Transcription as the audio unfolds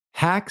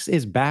Hacks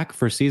is back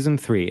for season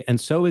 3,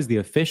 and so is the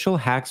official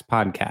Hacks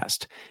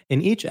podcast.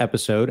 In each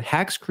episode,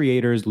 Hacks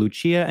creators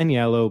Lucia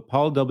Agnello,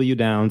 Paul W.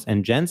 Downs,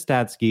 and Jen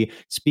Statsky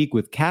speak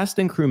with cast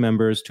and crew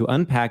members to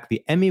unpack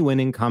the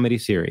Emmy-winning comedy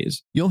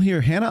series. You'll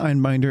hear Hannah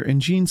Einbinder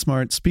and Jean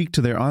Smart speak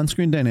to their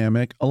on-screen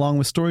dynamic, along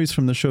with stories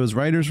from the show's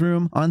writer's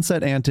room,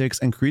 on-set antics,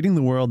 and creating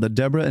the world that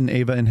Deborah and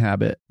Ava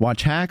inhabit.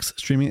 Watch Hacks,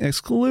 streaming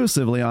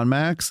exclusively on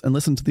Max, and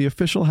listen to the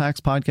official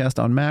Hacks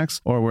podcast on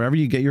Max or wherever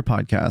you get your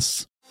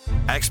podcasts.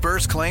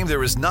 Experts claim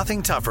there is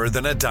nothing tougher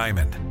than a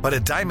diamond. But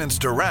at Diamonds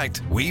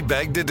Direct, we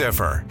beg to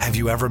differ. Have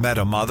you ever met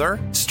a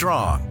mother?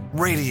 Strong,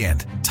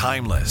 radiant,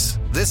 timeless.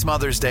 This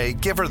Mother's Day,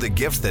 give her the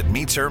gift that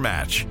meets her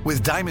match.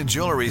 With diamond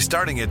jewelry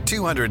starting at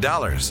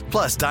 $200.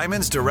 Plus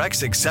Diamonds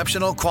Direct's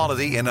exceptional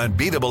quality and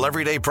unbeatable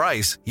everyday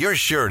price, you're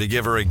sure to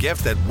give her a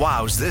gift that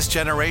wows this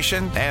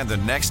generation and the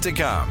next to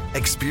come.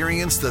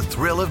 Experience the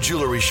thrill of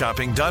jewelry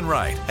shopping done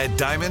right at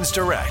Diamonds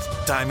Direct.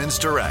 Diamonds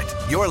Direct.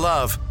 Your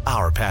love,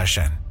 our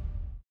passion.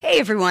 Hey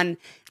everyone,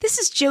 this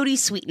is Jodie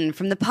Sweetin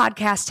from the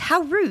podcast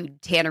How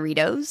Rude,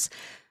 Tanneritos.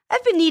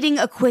 I've been needing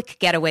a quick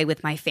getaway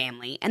with my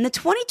family, and the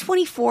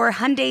 2024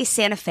 Hyundai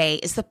Santa Fe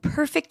is the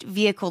perfect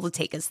vehicle to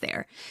take us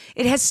there.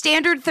 It has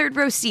standard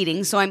third-row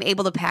seating, so I'm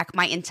able to pack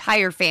my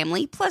entire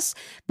family, plus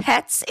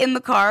pets, in the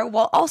car,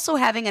 while also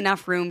having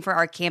enough room for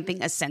our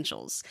camping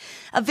essentials.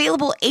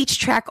 Available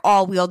H-Track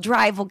all-wheel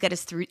drive will get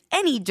us through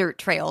any dirt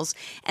trails,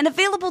 and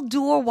available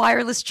dual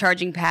wireless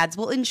charging pads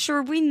will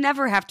ensure we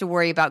never have to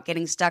worry about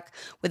getting stuck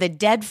with a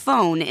dead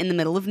phone in the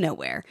middle of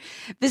nowhere.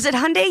 Visit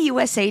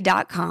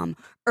HyundaiUSA.com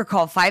or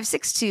call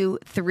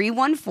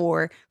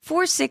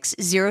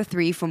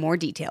 562-314-4603 for more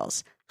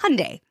details.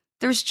 Hyundai,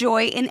 there's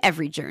joy in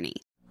every journey.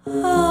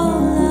 All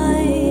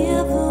I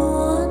ever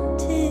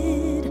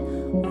wanted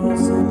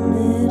was a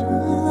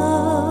little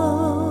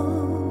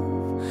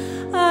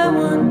love. I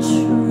want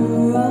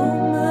true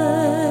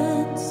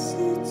romance,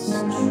 it's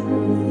true.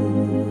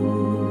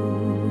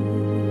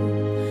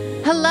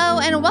 Hello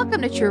and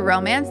welcome to True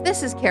Romance.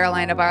 This is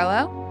Carolina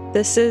Barlow.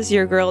 This is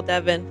your girl,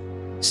 Devin.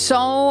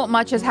 So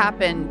much has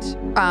happened.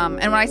 And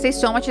when I say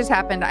so much has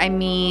happened, I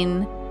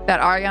mean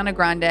that Ariana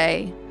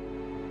Grande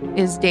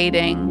is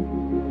dating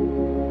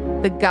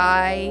the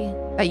guy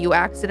that you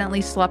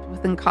accidentally slept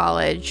with in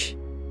college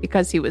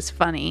because he was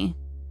funny.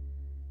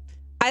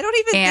 I don't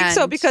even think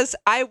so because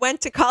I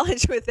went to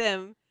college with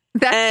him.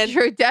 That's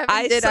true.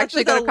 Devin did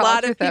actually go to college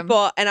lot of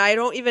people, and I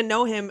don't even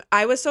know him.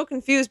 I was so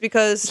confused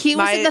because he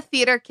was in the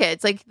theater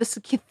kids. Like the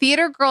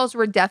theater girls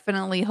were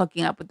definitely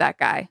hooking up with that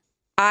guy.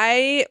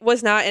 I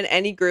was not in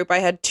any group. I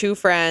had 2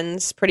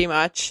 friends, pretty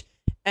much.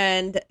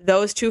 And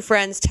those 2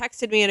 friends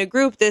texted me in a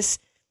group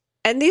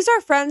and these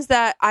are friends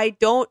that I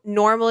don't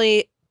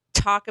normally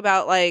talk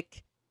about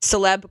like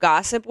celeb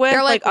gossip with.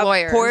 They're like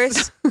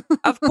lawyers.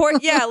 Of course,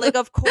 yeah, like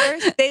of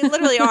course they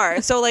literally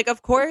are. So like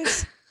of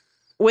course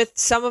with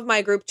some of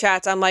my group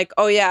chats, I'm like,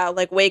 oh yeah,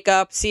 like wake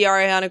up, see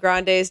Ariana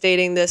Grande is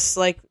dating this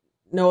like,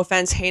 no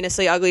offense,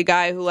 heinously ugly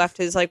guy who left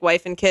his like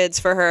wife and kids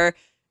for her.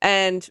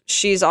 And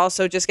she's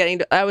also just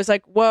I was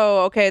like,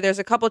 whoa, okay, there's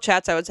a couple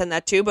chats I would send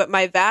that to. But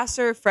my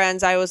Vassar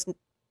friends, I was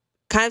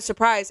kind of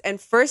surprised. And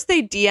first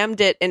they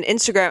DM'd it in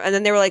Instagram. And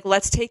then they were like,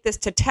 let's take this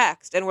to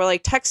text. And we're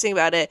like texting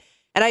about it.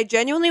 And I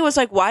genuinely was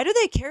like, why do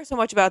they care so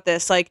much about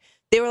this? Like,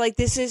 they were like,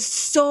 this is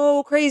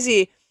so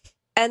crazy.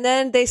 And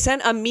then they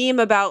sent a meme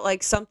about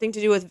like something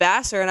to do with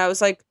Vassar. And I was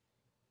like,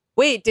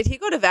 wait, did he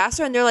go to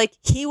Vassar? And they're like,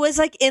 he was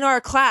like in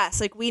our class.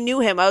 Like, we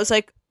knew him. I was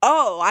like,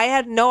 oh, I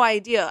had no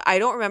idea. I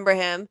don't remember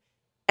him.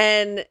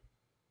 And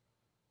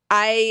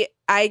I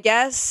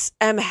guess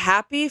I'm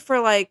happy for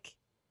like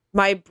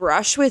my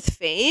brush with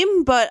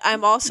fame, but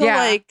I'm also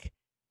like,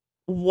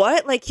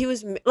 what? Like he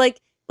was like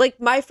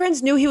my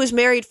friends knew he was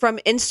married from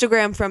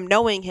Instagram, from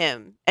knowing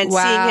him and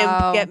seeing him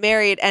get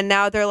married. And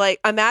now they're like,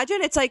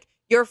 imagine it's like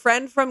your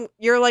friend from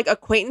your like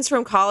acquaintance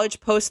from college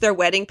posts their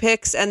wedding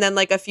pics. And then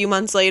like a few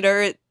months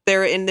later,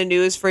 they're in the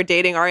news for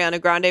dating Ariana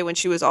Grande when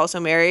she was also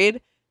married.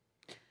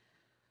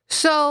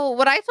 So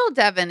what I told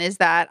Devin is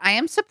that I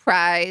am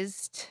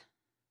surprised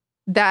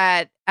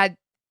that a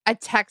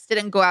text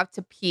didn't go out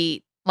to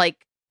Pete,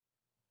 like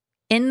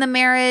in the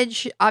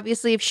marriage.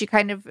 Obviously, if she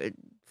kind of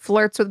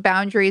flirts with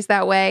boundaries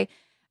that way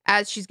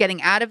as she's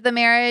getting out of the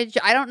marriage,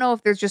 I don't know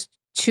if there's just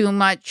too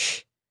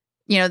much,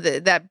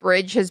 that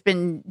bridge has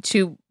been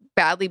too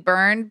badly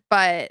burned.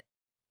 But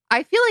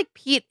I feel like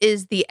Pete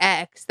is the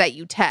ex that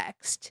you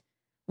text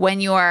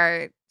when you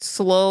are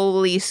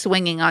slowly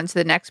swinging onto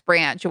the next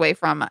branch away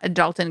from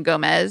Dalton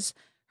Gomez,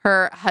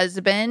 her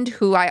husband,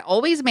 who I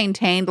always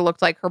maintained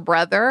looked like her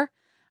brother.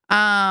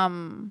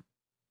 And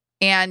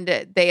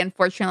they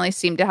unfortunately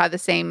seem to have the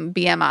same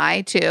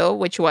BMI too,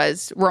 which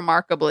was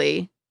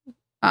remarkably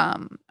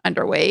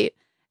underweight.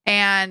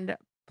 And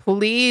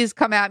please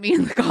come at me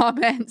in the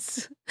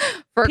comments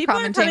for people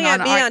commenting are coming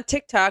at me on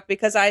TikTok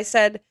because I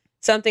said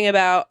something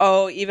about,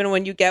 oh, even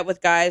when you get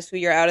with guys who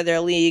you're out of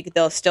their league,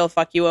 they'll still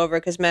fuck you over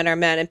because men are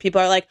men. And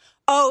people are like,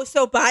 oh,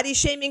 so body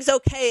shaming's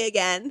okay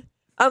again.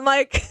 I'm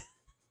like,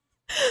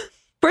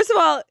 First of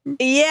all,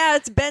 yeah,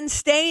 it's been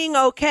staying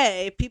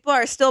okay. People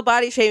are still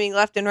body shaming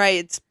left and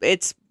right.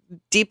 It's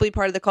deeply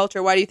part of the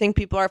culture. Why do you think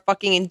people are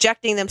fucking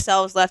injecting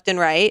themselves left and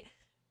right?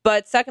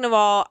 But second of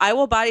all, I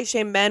will body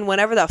shame men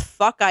whenever the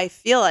fuck I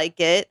feel like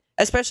it.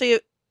 Especially,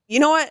 you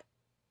know what?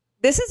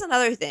 This is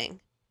another thing.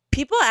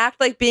 People act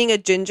like being a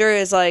ginger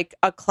is like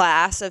a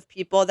class of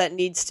people that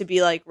needs to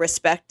be like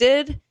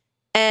respected.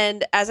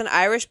 And as an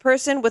Irish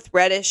person with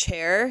reddish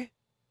hair,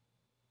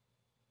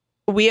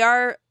 we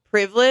are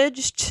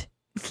privileged.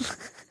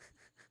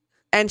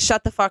 And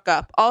shut the fuck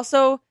up.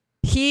 Also,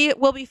 he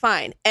will be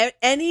fine.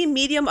 Any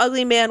medium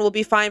ugly man will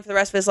be fine for the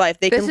rest of his life.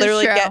 They can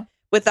literally get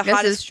with the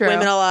hottest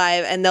women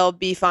alive and they'll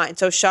be fine.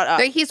 So shut up.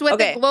 He's with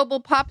a global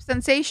pop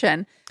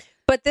sensation.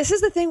 But this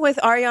is the thing with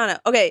Ariana.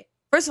 Okay,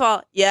 first of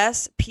all,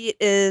 yes, Pete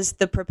is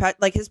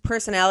like his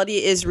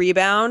personality is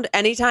rebound.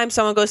 Anytime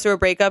someone goes through a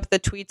breakup, the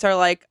tweets are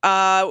like,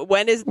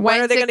 when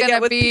are they going to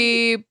get with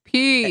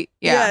Pete?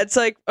 Yeah, it's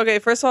like, okay,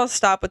 first of all,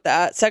 stop with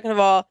that. Second of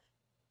all,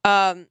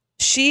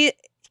 she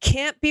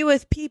can't be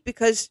with Pete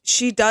because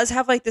she does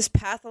have like this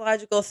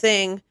pathological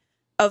thing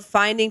of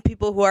finding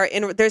people who are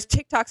in. There's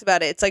TikToks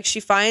about it. It's like she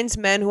finds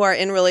men who are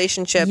in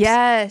relationships,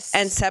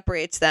 and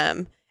separates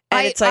them.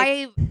 And it's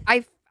like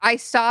I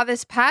saw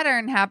this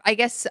pattern happen. I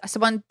guess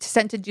someone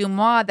sent to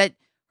Dumois that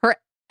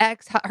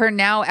her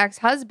now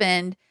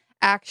ex-husband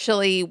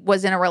actually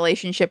was in a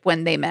relationship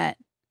when they met.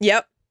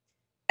 Yep.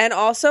 And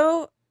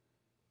also,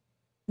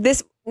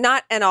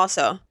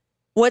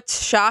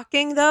 what's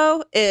shocking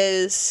though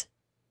is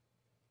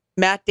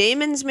Matt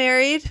Damon's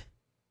married.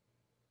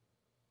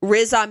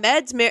 Riz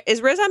Ahmed's married.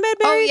 Is Riz Ahmed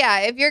married? Oh yeah,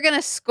 if you're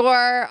gonna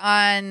score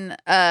on,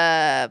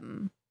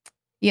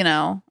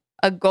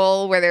 a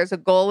goal where there's a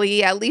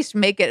goalie, at least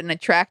make it an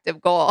attractive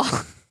goal.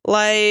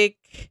 Like,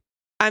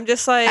 I'm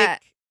just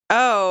like,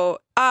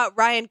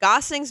 Ryan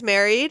Gosling's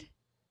married.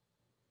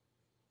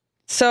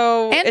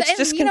 So it's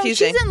just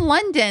confusing. She's in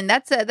London.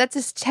 That's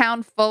a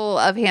town full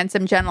of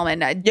handsome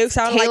gentlemen. You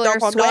sound Taylor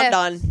like Swift,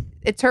 London.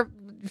 It's her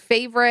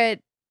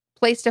favorite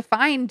place to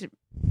find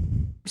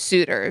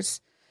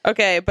suitors.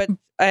 Okay, but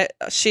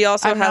she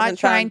also hasn't found... I'm not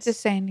trying to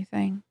say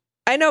anything.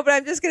 I know, but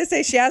I'm just going to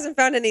say she hasn't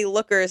found any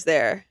lookers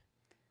there.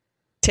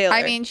 Taylor.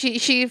 I mean,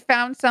 she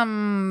found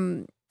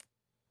some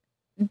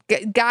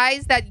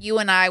guys that you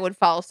and I would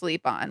fall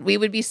asleep on. We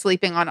would be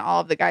sleeping on all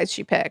of the guys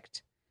she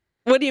picked.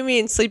 What do you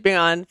mean sleeping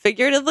on?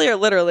 Figuratively or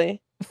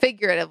literally?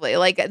 Figuratively.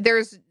 Like,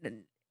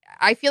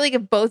 I feel like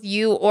if both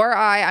you or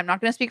I'm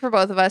not going to speak for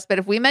both of us, but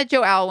if we met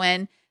Joe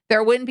Alwyn,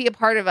 there wouldn't be a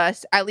part of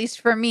us, at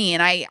least for me.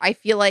 And I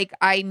feel like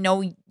I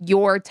know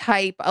your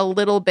type a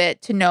little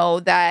bit to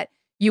know that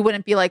you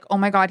wouldn't be like, oh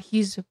my God,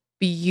 he's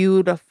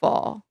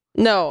beautiful.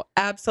 No,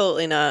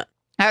 absolutely not.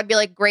 I would be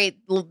like, great,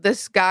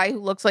 this guy who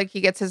looks like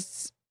he gets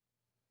his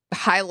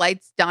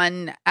highlights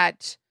done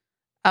at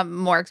a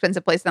more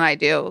expensive place than I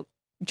do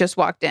just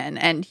walked in,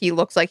 and he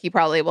looks like he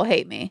probably will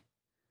hate me.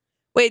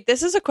 Wait,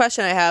 this is a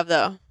question I have,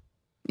 though.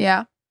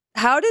 Yeah?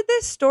 How did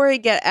this story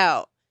get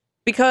out?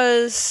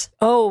 Because...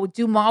 Oh,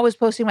 Dumois was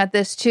posting about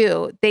this,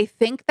 too. They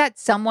think that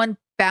someone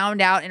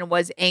found out and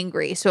was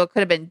angry. So it could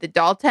have been the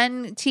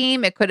Dalton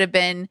team. It could have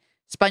been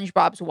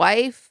SpongeBob's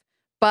wife.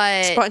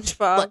 But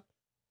SpongeBob.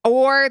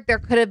 Or there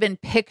could have been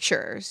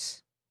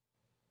pictures.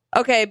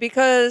 Okay,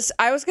 because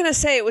I was going to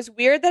say it was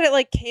weird that it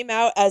like came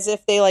out as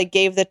if they like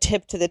gave the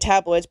tip to the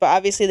tabloids, but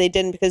obviously they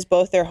didn't because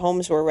both their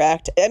homes were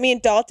wrecked. I mean,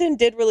 Dalton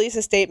did release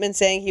a statement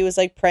saying he was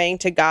like praying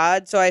to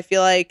God, so I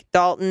feel like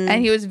Dalton...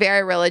 And he was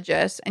very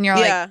religious, and you're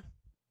like...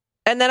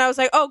 And then I was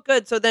like, oh,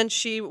 good, so then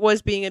she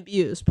was being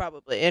abused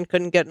probably and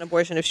couldn't get an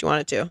abortion if she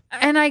wanted to.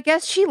 And I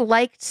guess she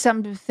liked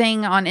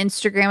something on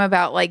Instagram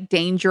about like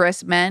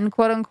dangerous men,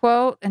 quote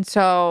unquote, and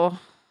so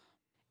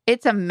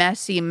it's a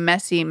messy,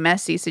 messy,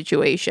 messy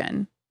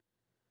situation.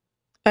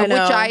 I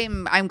know.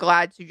 Which I'm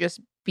glad to just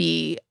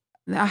be,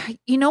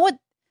 you know what?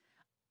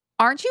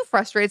 Aren't you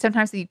frustrated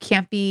sometimes that you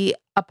can't be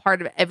a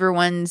part of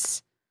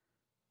everyone's,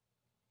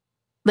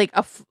 like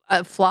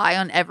a fly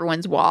on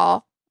everyone's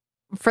wall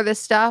for this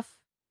stuff?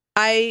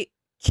 I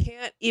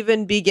can't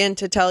even begin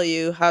to tell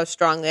you how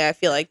strongly I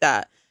feel like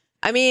that.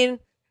 I mean,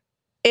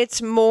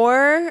 it's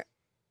more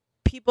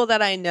people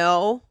that I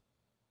know.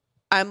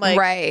 I'm like,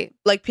 right.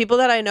 Like people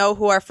that I know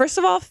who are, first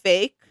of all,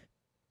 fake.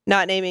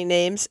 Not naming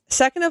names.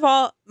 Second of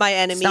all, my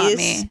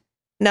enemies.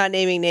 Not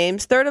naming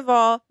names. Third of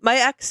all, my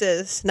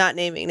exes. Not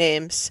naming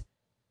names.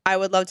 I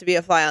would love to be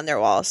a fly on their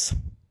walls.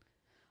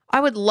 I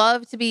would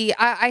love to be.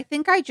 I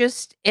think I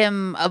just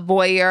am a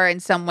voyeur in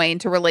some way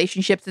into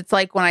relationships. It's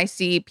like when I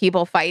see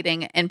people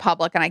fighting in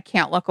public and I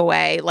can't look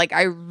away. Like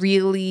I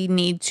really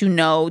need to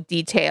know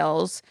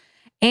details.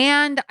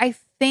 And I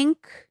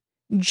think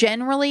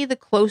generally the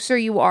closer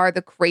you are,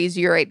 the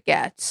crazier it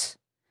gets.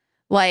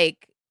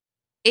 Like,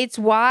 it's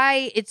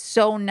why it's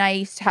so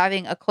nice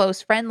having a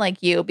close friend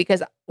like you,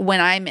 because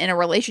when I'm in a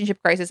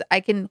relationship crisis, I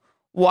can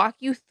walk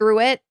you through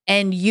it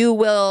and you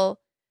will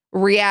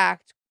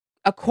react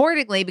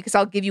accordingly because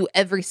I'll give you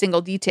every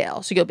single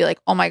detail. So you'll be like,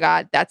 oh my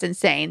God, that's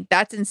insane.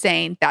 That's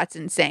insane. That's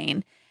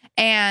insane.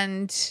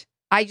 And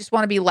I just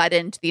want to be let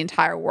into the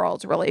entire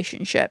world's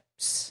relationship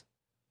relationships.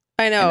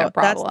 I and know. their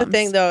That's the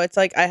thing, problems. though. It's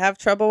like I have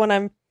trouble when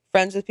I'm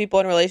friends with people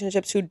in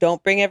relationships who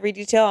don't bring every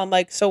detail. I'm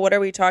like, so what are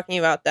we talking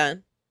about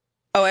then?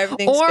 Oh,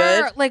 everything's Or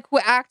good. like who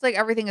act like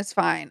everything is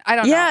fine. I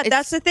don't know. Yeah, It's-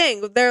 that's the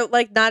thing. They're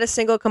like not a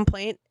single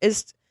complaint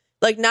is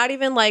like not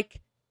even like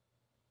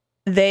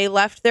they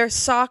left their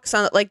socks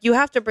on. Like you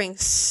have to bring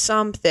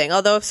something.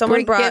 Although if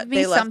someone give me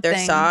they left their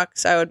something.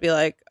 socks, I would be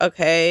like,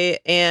 okay,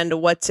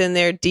 and what's in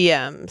their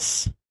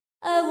DMs?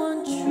 I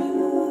want true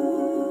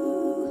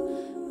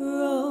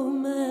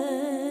romance.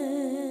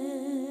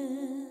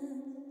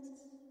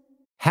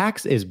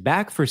 Hacks is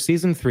back for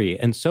season 3,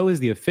 and so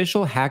is the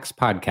official Hacks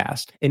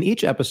podcast. In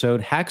each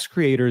episode, Hacks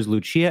creators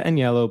Lucia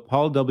Agnello,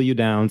 Paul W.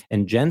 Downs,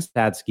 and Jen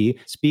Statsky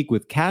speak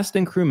with cast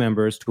and crew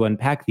members to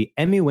unpack the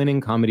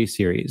Emmy-winning comedy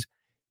series.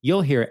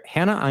 You'll hear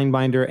Hannah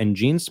Einbinder and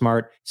Jean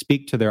Smart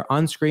speak to their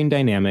on-screen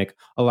dynamic,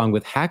 along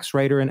with Hacks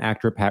writer and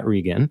actor Pat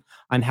Regan,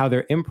 on how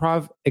their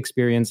improv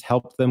experience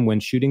helped them when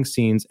shooting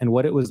scenes and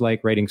what it was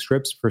like writing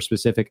scripts for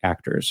specific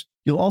actors.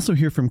 You'll also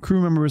hear from crew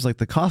members like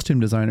the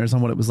costume designers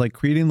on what it was like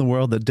creating the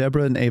world that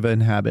Deborah and Ava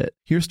inhabit.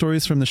 Hear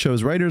stories from the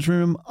show's writer's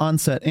room,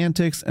 on-set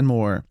antics, and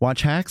more.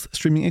 Watch Hacks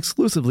streaming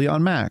exclusively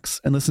on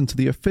Max, and listen to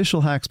the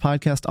official Hacks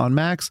podcast on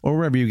Max or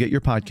wherever you get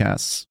your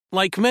podcasts.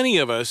 Like many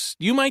of us,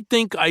 you might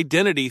think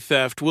identity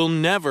theft will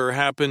never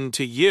happen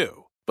to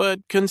you.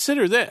 But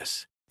consider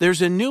this. There's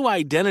a new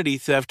identity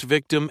theft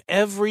victim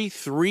every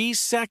 3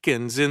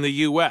 seconds in the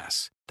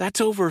U.S.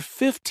 That's over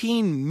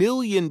 15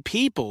 million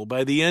people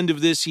by the end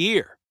of this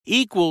year,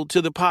 equal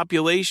to the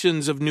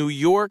populations of New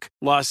York,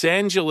 Los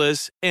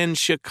Angeles, and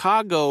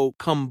Chicago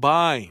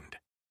combined.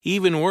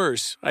 Even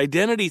worse,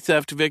 identity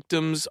theft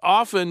victims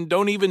often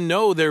don't even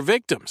know they're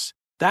victims.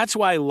 That's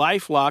why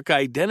LifeLock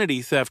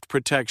Identity Theft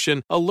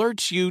Protection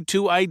alerts you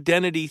to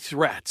identity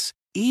threats,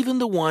 even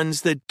the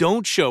ones that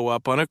don't show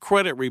up on a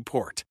credit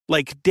report,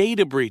 like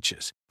data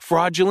breaches,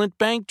 fraudulent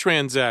bank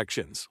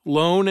transactions,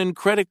 loan and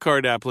credit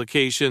card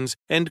applications,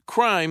 and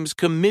crimes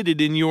committed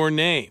in your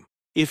name.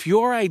 If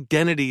your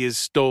identity is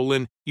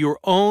stolen, your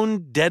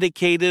own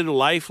dedicated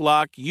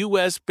LifeLock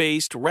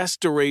U.S.-based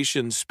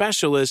restoration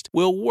specialist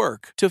will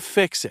work to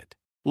fix it.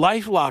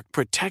 LifeLock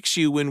protects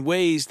you in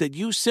ways that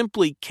you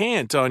simply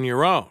can't on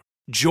your own.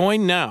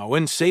 Join now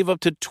and save up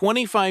to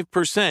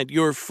 25%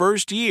 your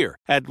first year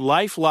at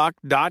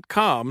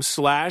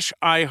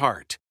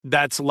LifeLock.com/iHeart.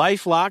 That's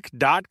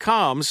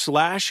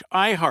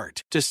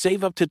LifeLock.com/iHeart to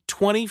save up to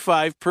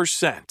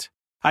 25%.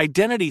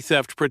 Identity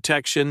theft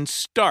protection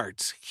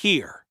starts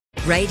here.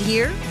 Right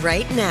here,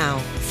 right now.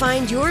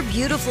 Find your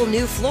beautiful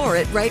new floor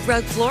at Right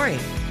Rug Flooring.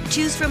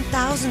 Choose from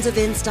thousands of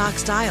in-stock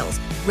styles,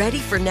 ready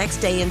for next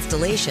day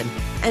installation,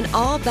 and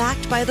all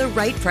backed by the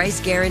right price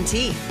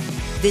guarantee.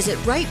 Visit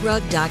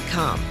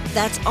rightrug.com.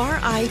 That's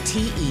RITERUG.com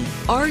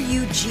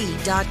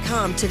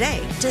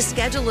today to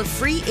schedule a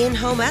free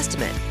in-home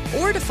estimate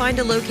or to find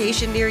a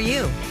location near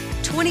you.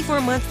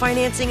 24-month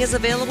financing is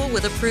available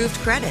with approved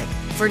credit.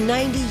 For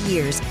 90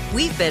 years,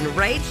 we've been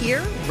right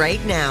here,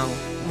 right now.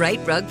 Right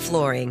Rug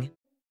Flooring.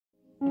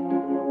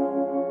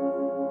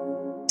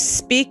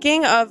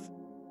 Speaking of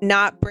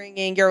not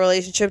bringing your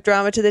relationship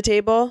drama to the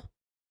table,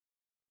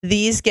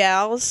 these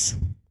gals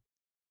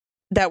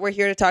that we're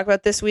here to talk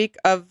about this week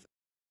of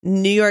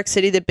New York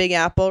City, the Big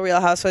Apple, Real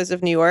Housewives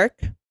of New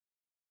York,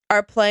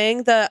 are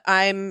playing the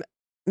I'm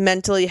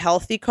mentally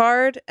healthy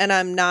card, and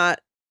I'm not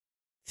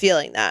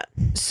feeling that.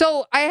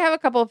 So I have a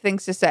couple of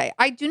things to say.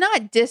 I do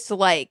not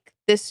dislike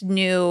this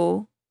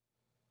new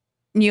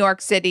New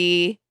York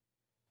City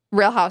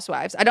Real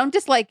Housewives. I don't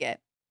dislike it.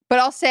 But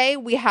I'll say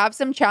we have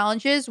some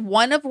challenges,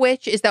 one of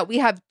which is that we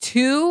have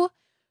 2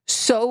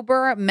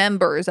 sober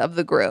members of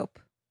the group.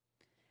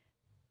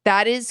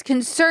 That is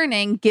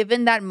concerning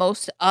given that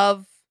most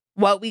of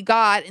what we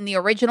got in the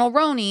original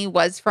RHONY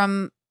was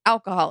from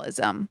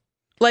alcoholism.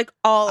 Like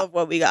all of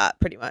what we got,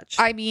 pretty much.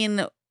 I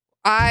mean,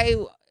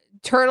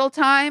 Turtle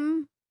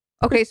Time.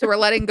 Okay, so we're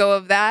letting go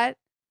of that.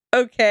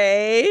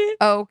 Okay.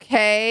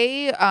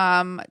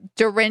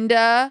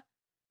 Dorinda,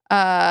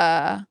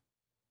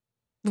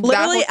 literally that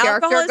whole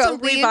character alcoholism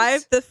leaves.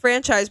 revived the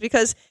franchise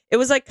because it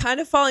was like kind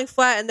of falling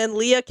flat, and then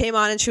Leah came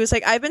on and she was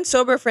like, I've been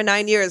sober for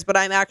 9 years, but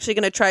I'm actually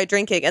going to try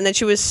drinking. And then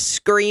she was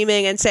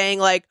screaming and saying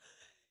like,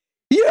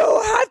 you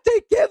have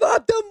to give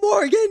up the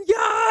Morgan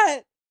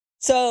yacht.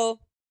 So,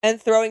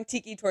 and throwing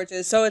tiki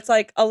torches. So it's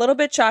like a little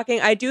bit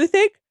shocking. I do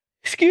think,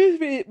 excuse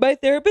me, my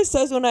therapist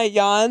says when I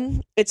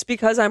yawn, it's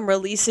because I'm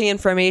releasing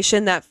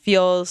information that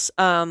feels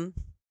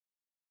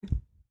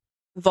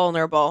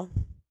vulnerable.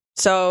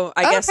 So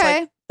I guess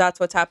like that's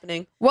what's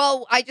happening.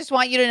 Well, I just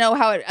want you to know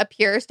how it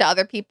appears to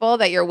other people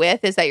that you're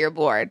with is that you're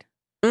bored.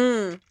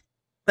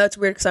 That's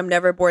weird because I'm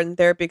never bored in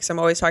therapy because I'm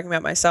always talking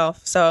about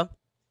myself. So,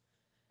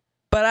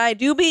 but I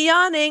do be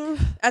yawning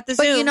at the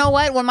Zoom. But you know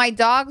what? When my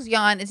dogs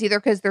yawn, it's either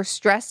because they're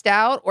stressed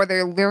out or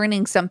they're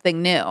learning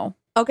something new.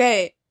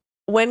 Okay.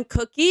 When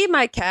Cookie,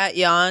 my cat,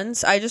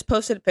 yawns, I just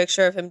posted a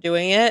picture of him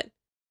doing it.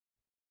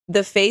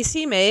 The face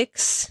he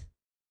makes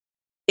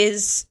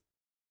is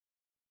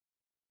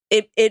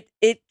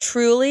it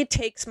truly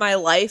takes my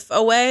life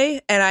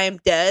away, and I am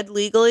dead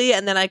legally,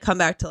 and then I come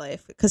back to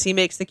life because he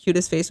makes the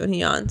cutest face when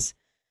he yawns.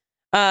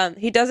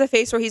 He does a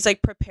face where he's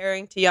like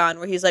preparing to yawn,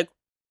 where he's like,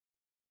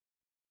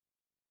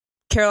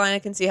 Carolina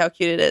can see how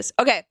cute it is.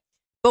 Okay,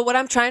 but what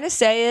I'm trying to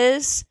say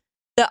is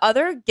the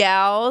other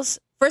gals.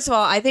 First of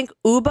all, I think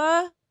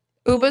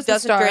Uba's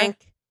doesn't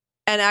drink,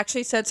 and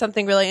actually said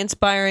something really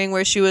inspiring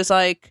where she was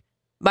like,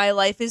 "My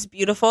life is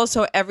beautiful,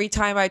 so every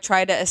time I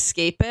try to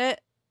escape it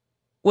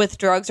with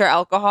drugs or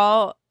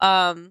alcohol,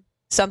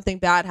 something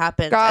bad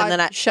happens." God and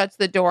then I shuts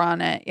the door on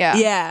it. Yeah.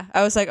 Yeah.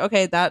 I was like,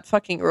 okay, that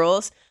fucking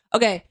rules.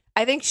 Okay.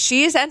 I think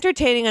she's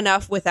entertaining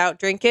enough without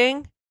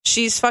drinking.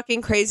 She's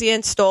fucking crazy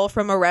and stole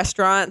from a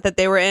restaurant that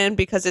they were in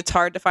because it's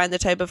hard to find the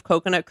type of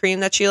coconut cream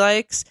that she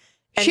likes.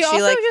 And she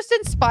also just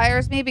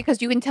inspires me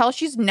because you can tell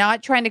she's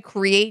not trying to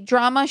create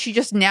drama. She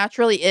just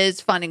naturally is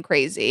fun and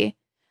crazy.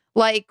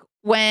 Like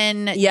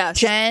when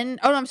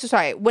I'm so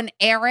sorry. When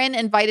Aaron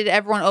invited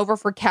everyone over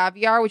for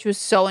caviar, which was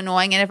so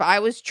annoying. And if I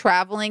was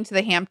traveling to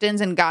the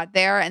Hamptons and got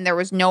there and there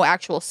was no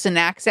actual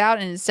snacks out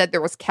and instead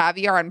there was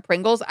caviar and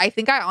Pringles, I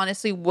think I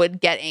honestly would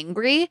get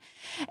angry.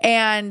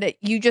 And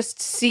you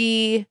just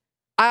see,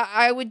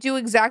 I would do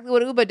exactly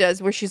what Uba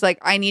does, where she's like,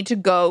 I need to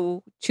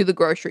go to the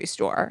grocery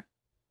store.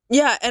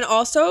 Yeah. And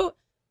also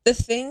the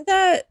thing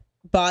that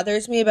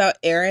bothers me about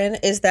Erin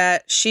is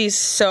that she's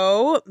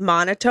so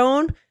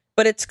monotone,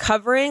 but it's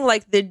covering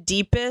like the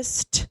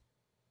deepest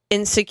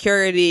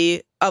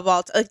insecurity of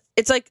all.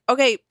 It's like,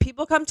 okay,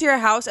 people come to your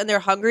house and they're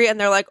hungry and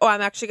they're like, oh,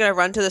 I'm actually going to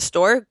run to the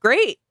store.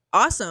 Great.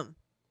 Awesome.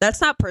 That's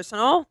not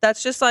personal.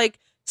 That's just like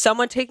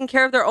someone taking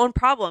care of their own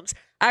problems.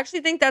 I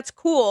actually think that's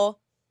cool.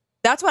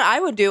 That's what I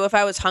would do if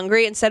I was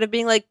hungry, instead of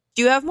being like,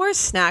 do you have more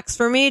snacks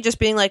for me? Just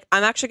being like,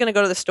 I'm actually going to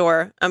go to the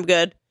store. I'm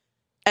good.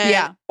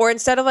 And, or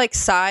instead of like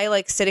Sai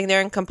like sitting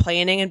there and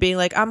complaining and being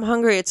like, I'm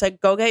hungry, it's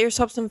like, go get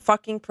yourself some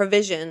fucking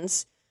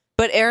provisions.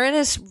 But Erin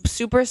is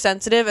super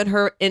sensitive, and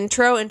her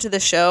intro into the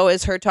show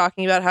is her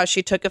talking about how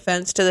she took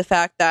offense to the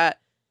fact that,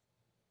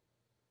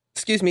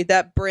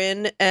 that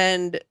Bryn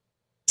and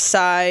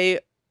Sai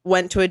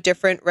went to a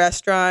different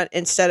restaurant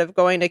instead of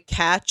going to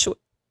Catch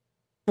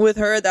with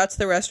her. That's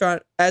the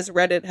restaurant, as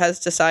Reddit has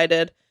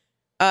decided.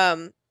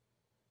 And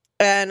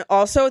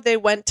also they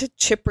went to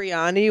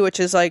Cipriani, which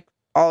is like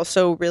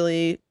also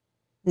really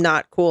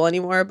not cool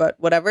anymore, but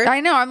whatever. I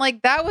know. I'm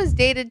like, that was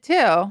dated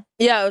too.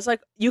 Yeah, it was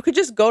like, you could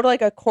just go to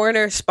like a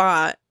corner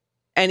spot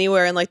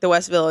anywhere in like the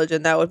West Village,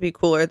 and that would be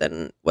cooler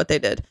than what they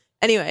did.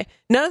 Anyway,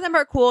 none of them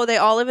are cool. They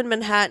all live in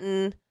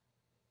Manhattan.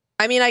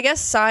 I mean, I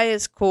guess Sai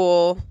is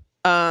cool.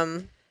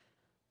 Sai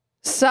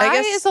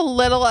is a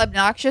little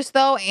obnoxious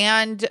though,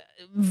 and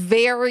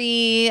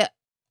very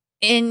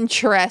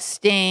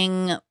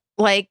interesting.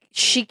 Like,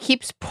 she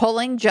keeps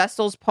pulling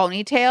Jessel's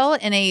ponytail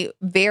in a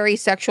very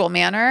sexual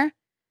manner.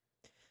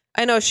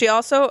 I know. She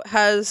also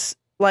has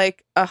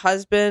like a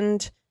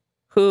husband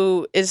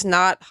who is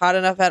not hot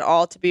enough at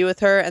all to be with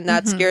her, and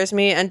that scares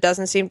me, and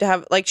doesn't seem to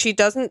have, like, she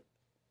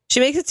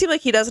makes it seem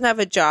like he doesn't have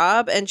a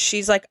job, and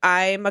she's like,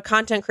 I'm a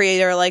content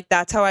creator, like,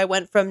 that's how I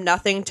went from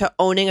nothing to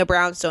owning a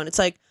brownstone. It's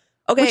like,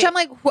 okay. Which I'm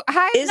like,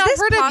 I've not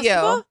heard of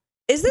you.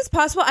 Is this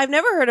possible? I've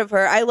never heard of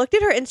her. I looked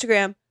at her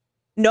Instagram.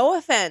 No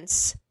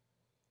offense.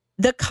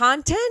 The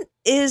content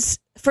is,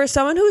 for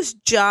someone whose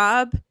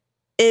job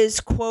is,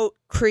 quote,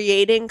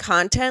 creating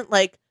content,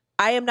 like,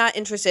 I am not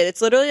interested.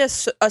 It's literally a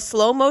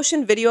slow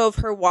motion video of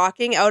her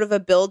walking out of a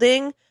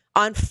building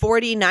on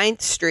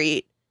 49th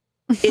Street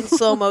in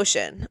slow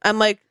motion. I'm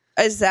like,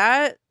 is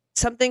that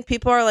something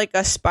people are like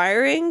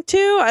aspiring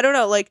to? I don't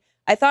know. Like,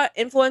 I thought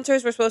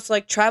influencers were supposed to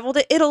like travel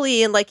to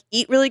Italy and like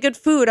eat really good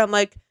food. I'm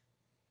like,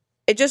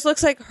 it just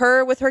looks like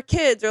her with her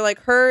kids, or like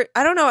her.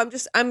 I don't know.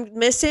 I'm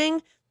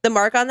missing the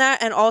mark on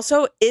that. And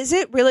also, is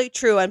it really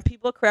true? And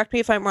people correct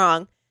me if I'm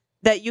wrong,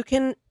 that you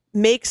can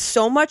make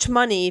so much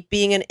money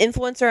being an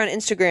influencer on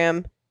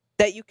Instagram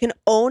that you can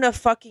own a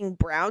fucking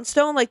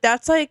brownstone? Like,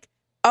 that's like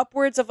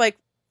upwards of like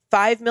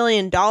 $5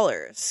 million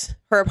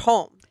her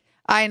home.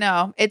 I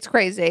know. It's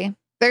crazy.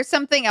 There's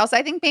something else.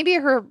 I think maybe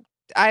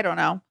I don't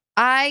know.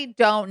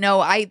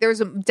 There's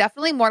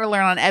definitely more to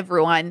learn on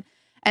everyone.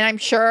 And I'm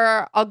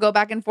sure I'll go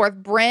back and forth.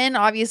 Bryn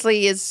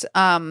obviously is,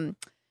 the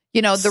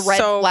red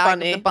flag of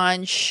the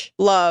bunch.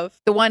 Love.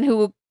 The one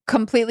who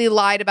completely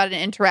lied about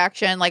an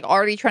interaction, like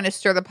already trying to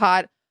stir the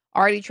pot,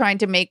 already trying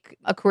to make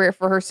a career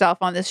for herself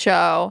on this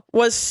show.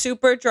 Was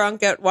super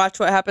drunk at Watch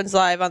What Happens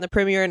Live on the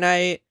premiere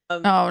night.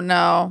 Oh,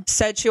 no.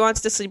 Said she wants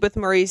to sleep with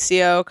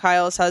Mauricio,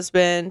 Kyle's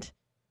husband.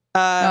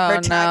 Her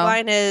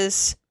tagline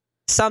is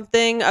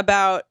something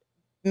about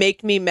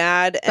make me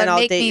mad and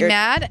I'll date your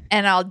mad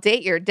and I'll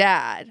date your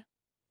dad.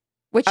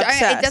 Which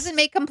it doesn't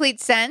make complete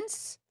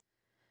sense.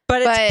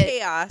 But it's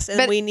chaos,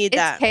 and we need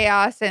that. It's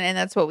chaos, and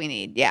that's what we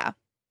need. Yeah.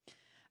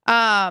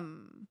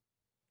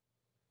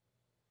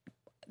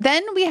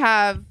 Then we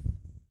have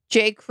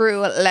J. Crew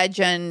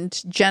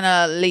legend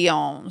Jenna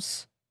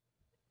Lyons.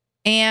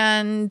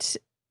 And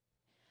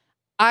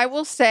I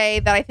will say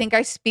that I think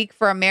I speak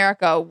for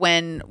America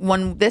when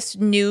this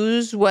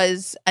news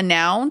was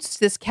announced,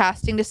 this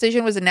casting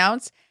decision was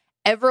announced,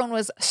 everyone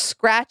was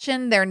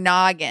scratching their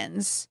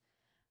noggins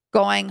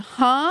going,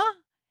 huh?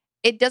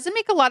 It doesn't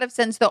make a lot of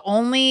sense. The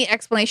only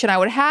explanation I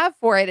would have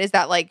for it is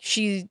that like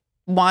she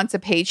wants a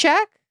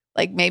paycheck.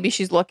 Like maybe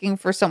she's looking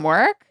for some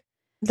work.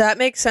 That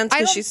makes sense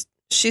because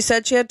she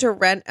said she had to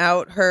rent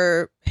out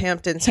her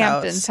Hamptons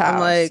house. I'm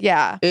like,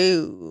 yeah.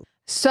 Ooh.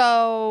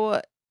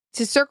 So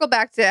to circle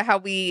back to how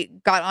we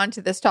got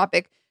onto this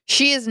topic,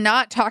 she is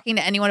not talking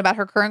to anyone about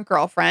her current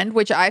girlfriend,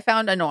 which I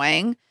found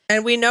annoying.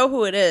 And we know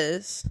who it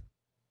is.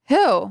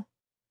 Who?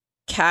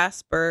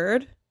 Cass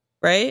Bird,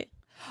 right?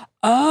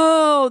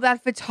 Oh,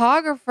 that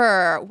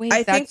photographer. Wait,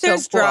 I think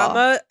there's so cool.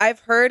 drama. I've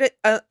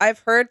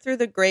heard through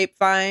the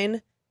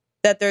grapevine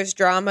that there's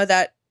drama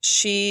that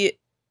she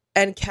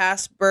and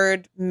Cass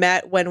Bird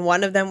met when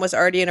one of them was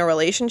already in a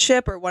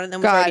relationship or one of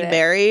them was already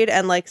married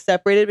and like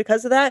separated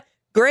because of that.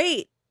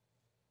 Great.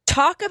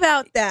 Talk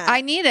about that.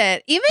 I need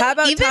it. How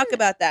about talk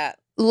about that?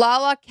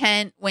 Lala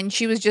Kent, when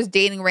she was just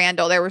dating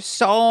Randall, there was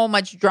so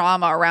much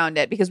drama around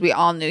it because we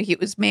all knew he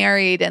was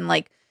married and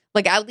like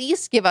at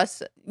least give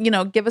us a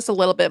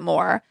little bit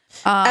more.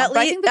 At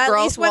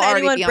least when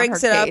anyone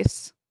brings it up,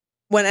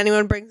 when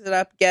anyone brings it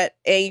up, get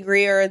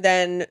angrier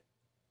than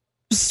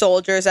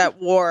soldiers at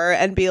war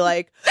and be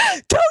like,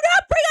 "Do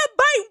not bring up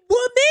my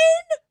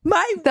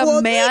woman, the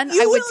woman. man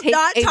You I would will take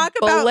not a talk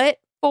bullet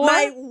for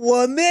my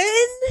woman."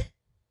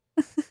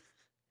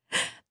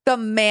 The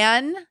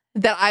man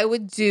that I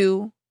would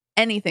do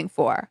anything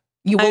for.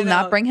 You will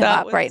not bring him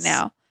up right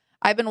now.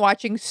 I've been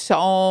watching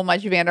so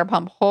much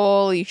Vanderpump.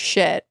 Holy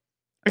shit.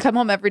 I come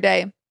home every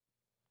day.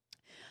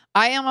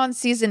 I am on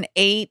season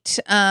 8.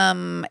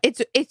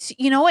 It's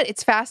you know what?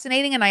 It's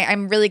fascinating, and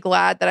I'm really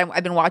glad that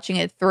I've been watching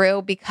it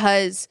through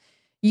because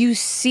you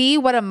see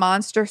what a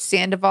monster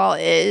Sandoval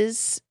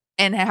is,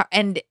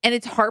 and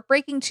it's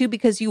heartbreaking too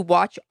because you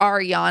watch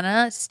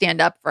Ariana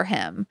stand up for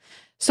him.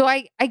 So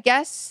I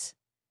guess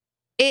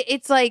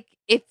it's like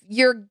if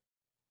your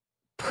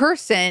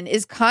person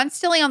is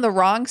constantly on the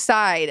wrong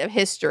side of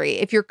history,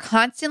 if you're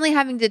constantly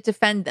having to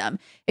defend them,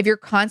 if you're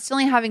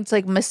constantly having to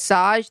like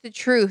massage the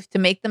truth to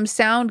make them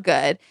sound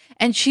good,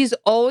 and she's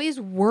always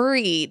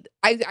worried.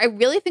 I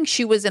really think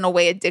she was in a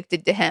way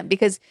addicted to him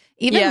because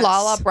even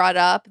Lala brought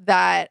up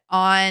that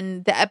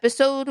on the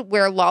episode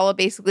where Lala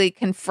basically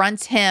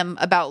confronts him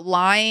about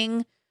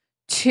lying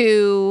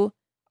to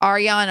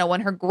Ariana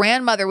when her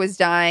grandmother was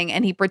dying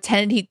and he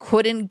pretended he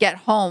couldn't get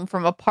home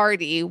from a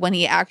party when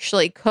he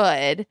actually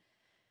could.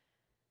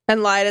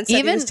 And lied and said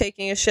he was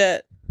taking a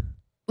shit.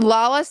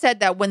 Lala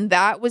said that when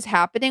that was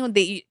happening,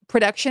 the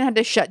production had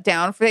to shut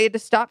down. They had to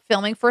stop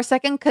filming for a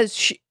second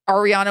because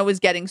Ariana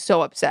was getting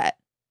so upset.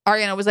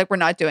 Ariana was like, "We're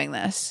not doing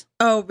this."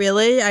 Oh,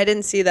 really? I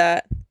didn't see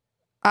that.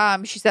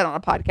 She said on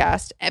a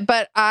podcast.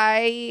 But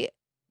I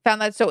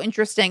found that so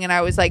interesting. And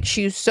I was like,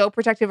 she's so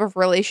protective of her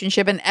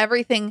relationship and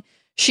everything.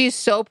 She's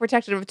so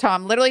protective of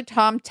Tom. Literally,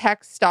 Tom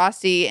texts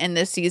Stassi in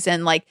this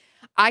season, like,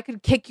 "I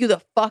could kick you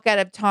the fuck out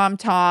of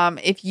Tom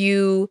if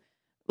you...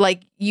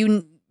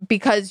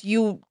 because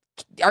you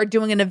are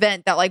doing an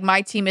event that like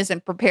my team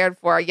isn't prepared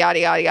for, yada,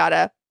 yada,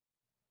 yada."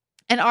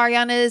 And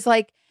Ariana is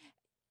like,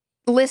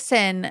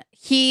 "Listen,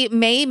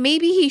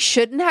 maybe he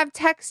shouldn't have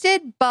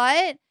texted,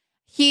 but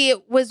he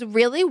was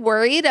really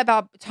worried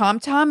about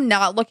Tom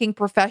not looking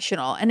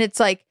professional." And it's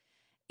like,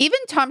 even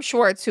Tom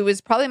Schwartz, who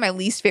is probably my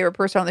least favorite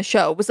person on the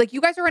show, was like, "You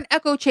guys are an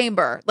echo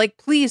chamber. Like,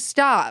 please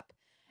stop."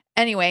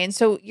 Anyway, and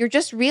so you're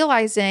just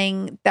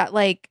realizing that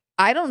like,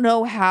 I don't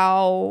know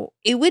how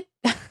it would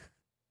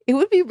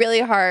be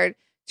really hard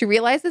to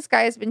realize this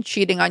guy has been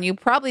cheating on you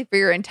probably for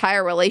your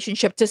entire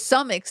relationship to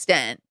some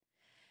extent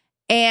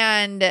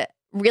and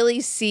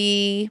really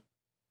see,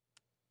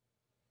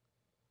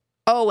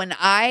 oh, and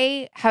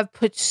I have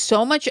put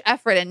so much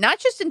effort and not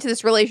just into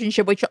this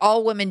relationship, which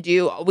all women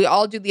do. We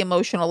all do the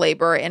emotional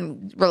labor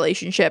in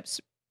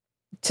relationships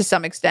to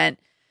some extent.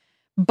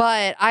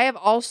 But I have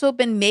also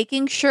been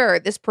making sure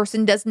this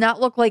person does not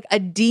look like a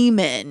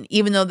demon,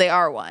 even though they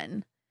are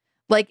one.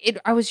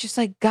 I was just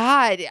like,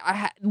 God,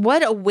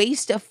 what a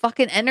waste of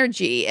fucking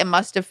energy it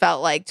must have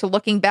felt like to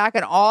looking back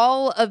at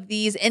all of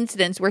these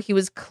incidents where he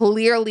was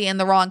clearly in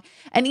the wrong.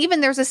 And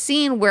even there's a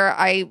scene where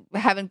I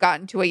haven't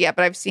gotten to it yet,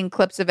 but I've seen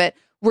clips of it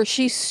where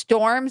she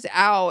storms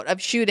out of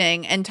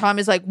shooting and Tom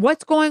is like,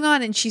 "What's going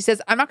on?" And she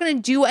says, "I'm not going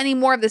to do any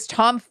more of this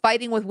Tom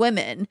fighting with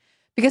women,"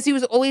 because he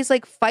was always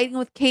like fighting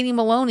with Katie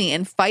Maloney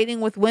and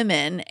fighting with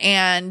women.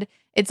 And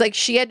it's like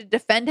she had to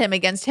defend him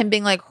against him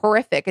being like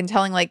horrific and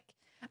telling like,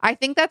 I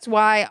think that's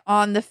why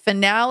on the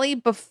finale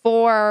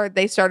before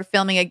they started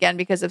filming again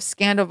because of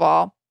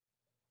Scandoval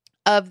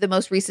of the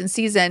most recent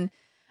season,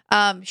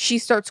 she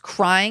starts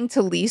crying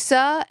to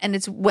Lisa. And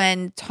it's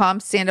when Tom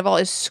Sandoval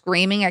is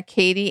screaming at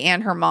Katie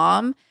and her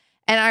mom.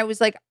 And I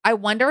was like, I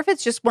wonder if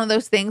it's just one of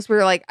those things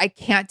where like, I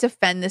can't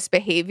defend this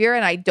behavior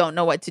and I don't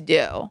know what to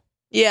do.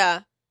 Yeah.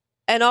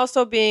 And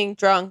also being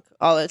drunk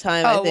all the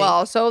time. Oh,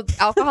 well, so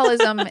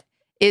alcoholism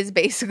is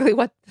basically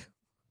what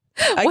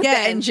what the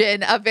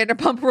engine of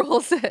Vanderpump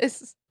Rules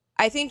is.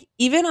 I think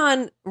even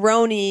on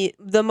RHONY,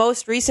 the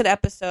most recent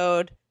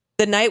episode,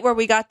 the night where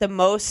we got the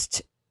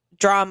most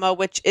drama,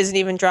 which isn't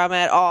even drama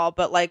at all,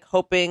 but like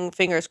hoping,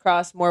 fingers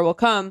crossed, more will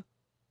come.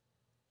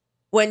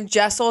 When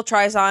Jessel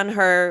tries on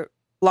her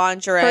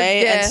lingerie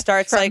and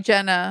starts like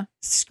Jenna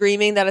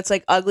screaming that it's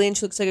like ugly and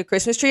she looks like a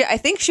Christmas tree, I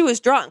think she was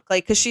drunk,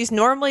 like, because she's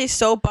normally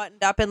so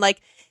buttoned up and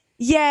like,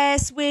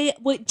 yes, we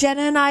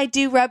Jenna and I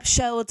do rub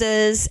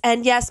shoulders,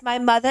 and yes, my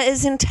mother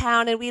is in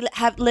town and we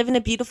live in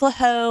a beautiful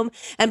home,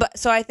 and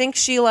so I think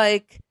she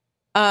like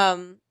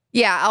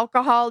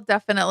alcohol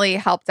definitely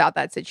helped out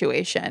that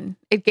situation.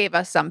 It gave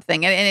us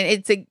something, and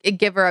it's a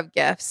giver of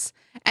gifts.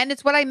 And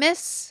it's what I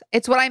miss.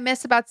 It's what I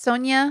miss about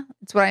Sonia.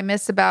 It's what I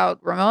miss about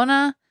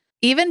Ramona.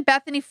 Even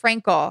Bethany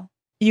Frankel.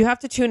 You have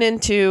to tune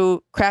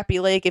into Crappy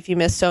Lake if you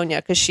miss Sonia,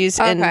 because she's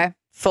in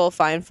full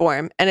fine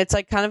form. And it's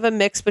like kind of a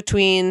mix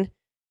between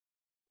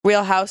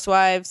Real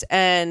Housewives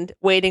and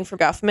Waiting for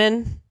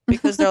Guffman,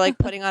 because they're like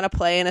putting on a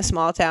play in a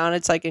small town.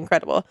 It's like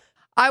incredible.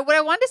 I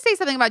wanted to say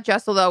something about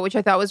Jessel, though, which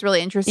I thought was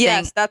really interesting.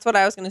 Yes, that's what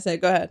I was going to say.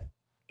 Go ahead.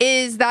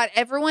 Is that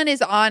everyone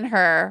is on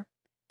her.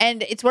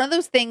 And it's one of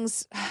those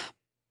things...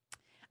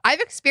 I've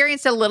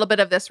experienced a little bit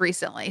of this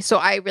recently, so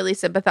I really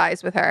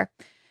sympathize with her.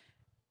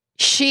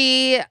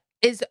 She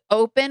is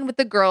open with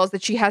the girls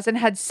that she hasn't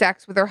had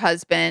sex with her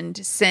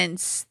husband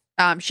since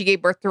she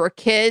gave birth to her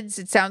kids.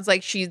 It sounds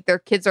like their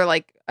kids are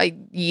like a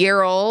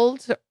year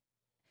old.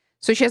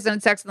 So she hasn't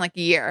had sex in like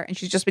a year, and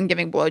she's just been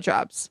giving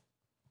blowjobs.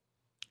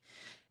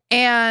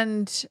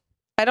 And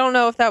I don't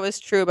know if that was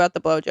true about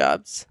the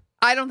blowjobs.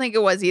 I don't think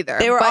it was either.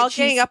 They were all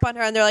ganging up on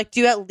her, and they're like,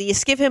 do you at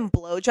least give him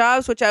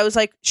blowjobs? Which I was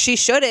like, she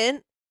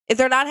shouldn't. If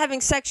they're not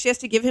having sex, she has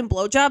to give him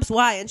blowjobs.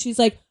 Why? And she's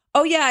like,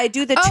 oh, yeah, I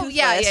do the toothless.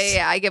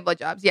 Yeah. I give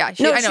blowjobs. Yeah.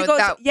 She goes,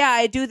 yeah,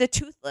 I do the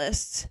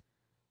toothless.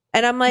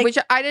 And I'm like... Which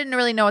I didn't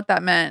really know what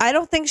that meant. I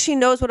don't think she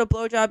knows what a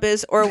blowjob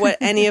is or what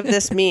any of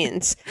this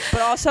means. But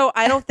also,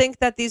 I don't think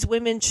that these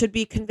women should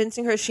be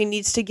convincing her she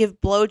needs to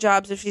give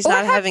blowjobs if she's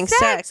not having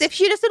sex. If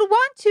she doesn't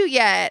want to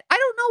yet. I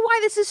don't know why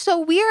this is so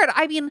weird.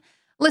 I mean...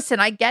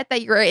 Listen, I get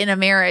that you're in a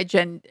marriage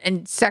and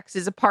sex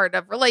is a part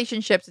of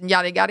relationships and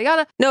yada, yada,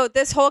 yada. No,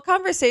 this whole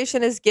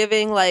conversation is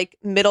giving like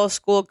middle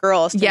school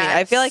girls to me.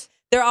 I feel like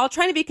they're all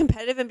trying to be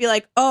competitive and be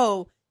like,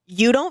 oh,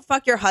 you don't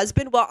fuck your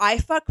husband? Well, I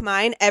fuck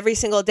mine every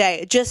single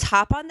day. Just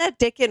hop on that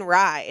dick and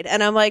ride.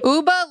 And I'm like,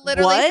 Uba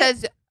literally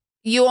says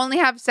you only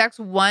have sex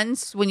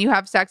once when you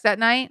have sex at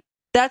night.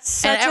 That's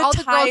such and a all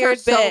the tired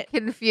girls are bit. So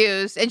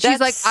confused, and she's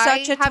like,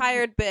 "Such a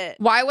tired bit.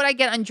 Why would I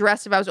get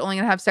undressed if I was only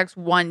going to have sex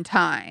one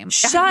time?"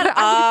 Shut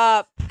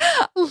up.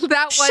 That was a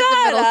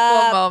middle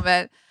school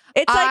moment.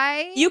 It's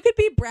like you could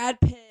be Brad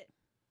Pitt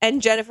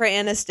and Jennifer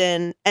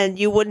Aniston, and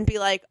you wouldn't be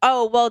like,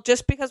 "Oh, well,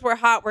 just because we're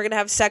hot, we're going to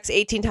have sex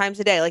 18 times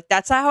a day." Like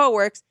that's not how it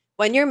works.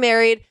 When you're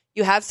married,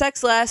 you have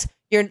sex less.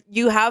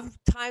 You have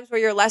times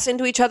where you're less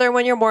into each other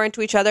when you're more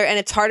into each other, and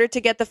it's harder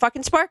to get the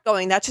fucking spark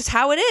going. That's just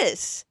how it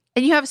is.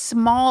 And you have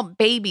small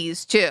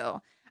babies too.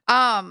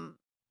 And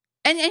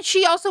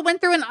she also went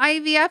through an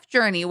IVF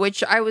journey,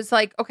 which I was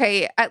like,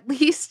 okay, at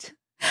least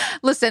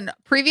listen,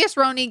 previous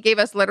RHONY gave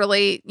us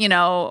literally,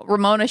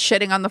 Ramona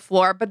shitting on the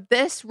floor, but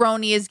this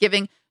RHONY is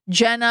giving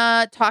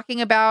Jenna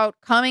talking about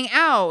coming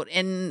out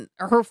in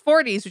her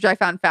 40s, which I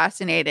found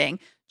fascinating.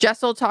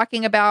 Jessel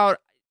talking about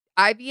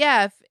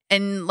IVF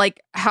and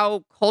like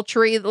how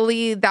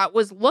culturally that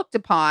was looked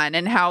upon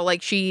and how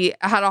like she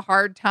had a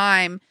hard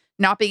time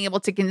not being able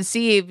to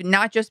conceive,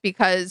 not just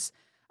because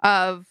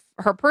of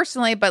her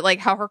personally, but like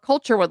how her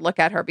culture would look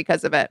at her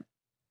because of it.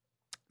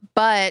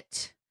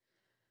 But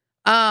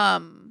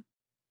I've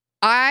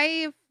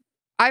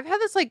had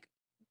this like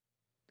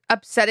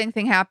upsetting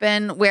thing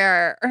happen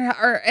where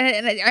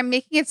and I'm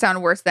making it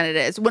sound worse than it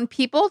is. When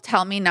people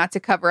tell me not to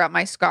cover up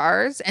my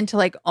scars and to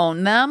like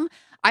own them,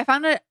 I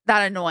found it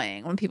that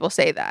annoying when people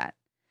say that.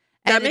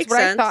 And that makes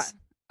sense.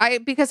 I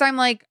thought, because I'm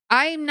like,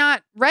 I'm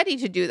not ready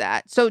to do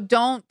that. So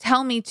don't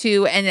tell me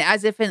to. And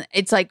as if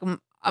it's like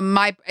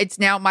it's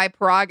now my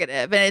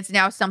prerogative and it's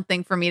now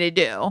something for me to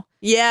do.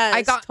 Yeah,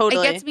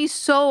 totally. It gets me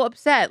so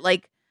upset.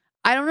 Like,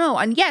 I don't know.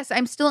 And yes,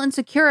 I'm still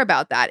insecure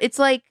about that. It's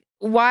like,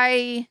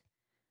 why?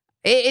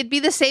 It'd be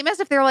the same as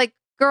if they're like,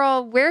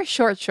 girl, wear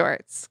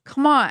shorts.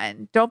 Come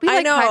on. Don't be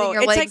like hiding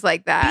your legs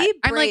like that.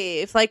 Be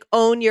brave. I'm like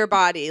own your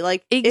body.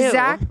 Like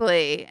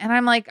exactly. Ew. And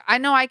I'm like, I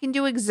know I can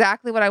do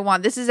exactly what I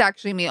want. This is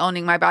actually me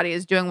owning my body,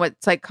 is doing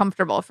what's like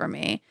comfortable for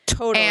me.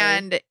 Totally.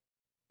 And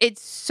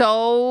it's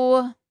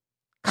so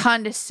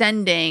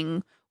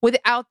condescending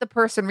without the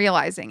person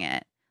realizing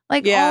it.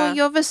 Like, oh,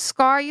 you have a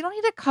scar. You don't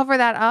need to cover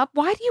that up.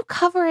 Why do you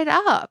cover it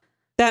up?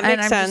 That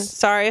makes sense.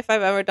 Sorry if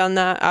I've ever done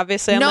that.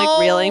 Obviously, I'm like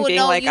reeling, being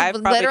like, I've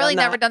probably literally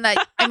never done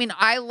that. I mean,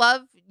 I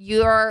love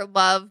your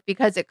love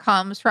because it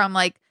comes from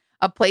like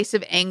a place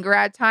of anger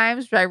at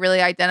times, which I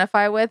really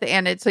identify with.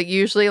 And it's like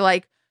usually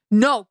like,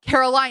 no,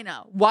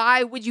 Carolina,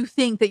 why would you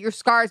think that your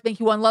scars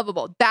make you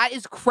unlovable? That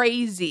is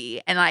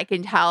crazy. And I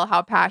can tell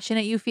how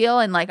passionate you feel.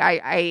 And like,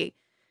 it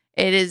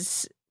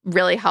is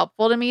really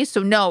helpful to me.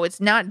 So no,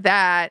 it's not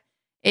that.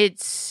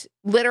 It's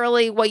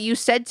literally what you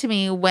said to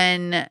me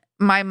when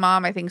my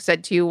mom, I think,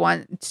 said to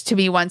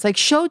me once, like,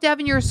 show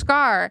Devin your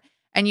scar.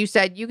 And you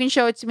said, you can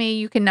show it to me.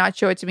 You cannot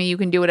show it to me. You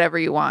can do whatever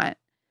you want.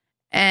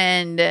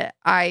 And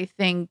I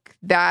think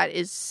that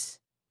is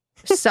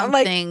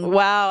something. I'm like,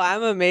 wow,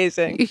 I'm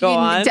amazing. Go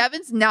on.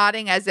 Devin's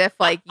nodding as if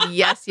like,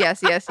 yes,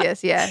 yes, yes,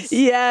 yes, yes.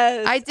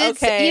 Yes. I did.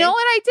 Okay. You know what?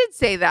 I did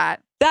say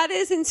that. That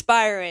is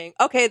inspiring.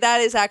 Okay.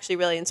 That is actually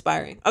really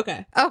inspiring.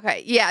 Okay.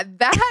 Okay. Yeah.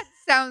 That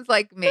sounds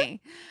like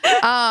me.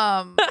 No,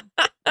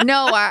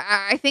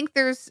 I think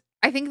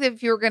that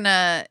if you're going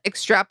to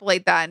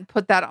extrapolate that and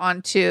put that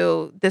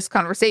onto this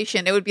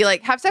conversation, it would be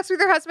like, have sex with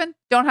your husband.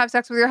 Don't have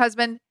sex with your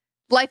husband.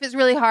 Life is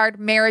really hard.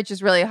 Marriage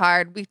is really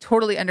hard. We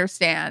totally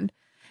understand.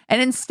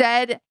 And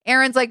instead,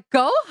 Aaron's like,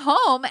 go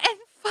home and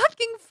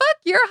fucking fuck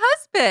your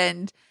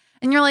husband.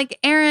 And you're like,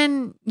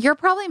 Aaron, you're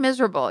probably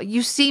miserable.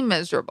 You seem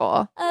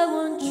miserable. I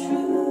want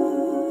true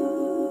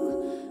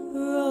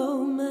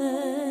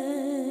romance.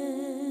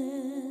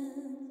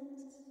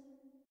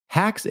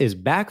 Hacks is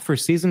back for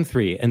season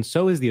 3, and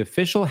so is the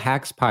official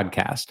Hacks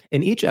podcast.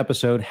 In each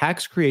episode,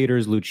 Hacks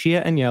creators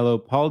Lucia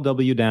Agnello, Paul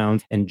W.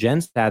 Downs, and Jen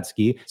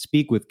Statsky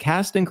speak with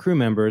cast and crew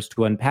members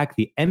to unpack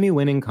the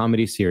Emmy-winning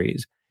comedy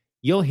series.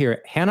 You'll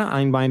hear Hannah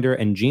Einbinder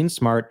and Jean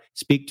Smart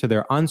speak to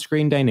their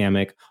on-screen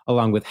dynamic,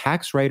 along with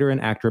Hacks writer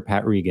and actor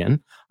Pat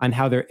Regan, on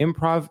how their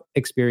improv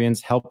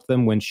experience helped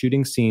them when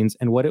shooting scenes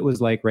and what it was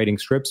like writing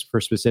scripts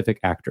for specific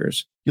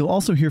actors. You'll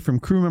also hear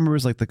from crew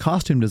members like the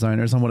costume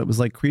designers on what it was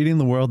like creating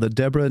the world that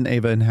Deborah and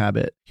Ava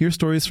inhabit. Hear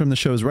stories from the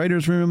show's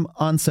writer's room,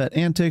 on-set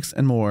antics,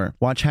 and more.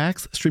 Watch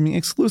Hacks streaming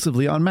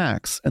exclusively on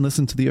Max, and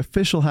listen to the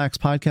official Hacks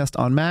podcast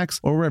on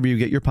Max or wherever you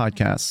get your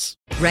podcasts.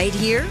 Right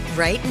here,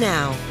 right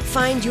now.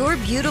 Find your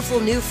beautiful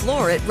new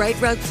floor at Right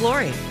Rug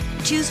Flooring.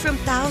 Choose from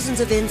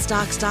thousands of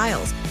in-stock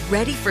styles,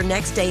 ready for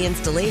next day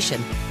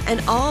installation,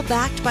 and all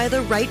backed by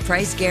the right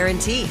price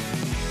guarantee.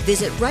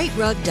 Visit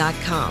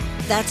rightrug.com.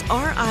 That's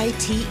RITERUG.com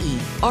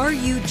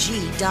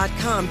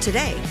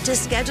today to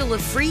schedule a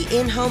free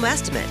in-home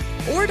estimate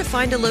or to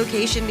find a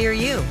location near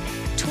you.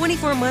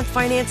 24-month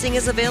financing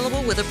is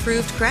available with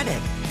approved credit.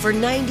 For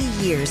 90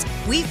 years,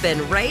 we've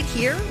been right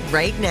here,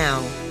 right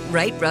now.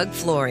 Right Rug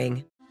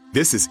Flooring.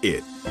 This is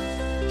it.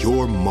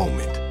 Your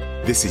moment.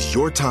 This is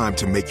your time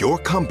to make your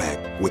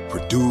comeback with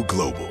Purdue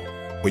Global.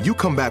 When you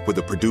come back with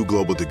a Purdue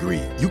Global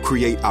degree, you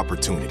create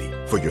opportunity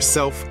for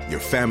yourself, your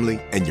family,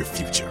 and your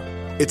future.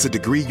 It's a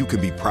degree you can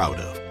be proud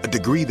of, a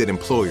degree that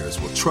employers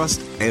will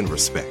trust and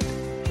respect.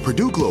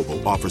 Purdue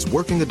Global offers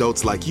working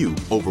adults like you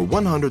over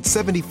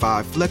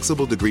 175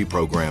 flexible degree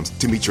programs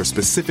to meet your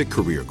specific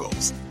career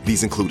goals.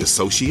 These include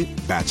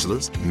associate,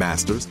 bachelor's,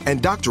 master's,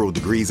 and doctoral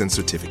degrees and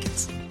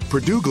certificates.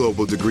 Purdue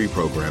Global degree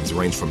programs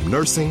range from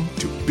nursing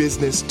to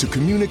business to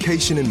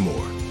communication and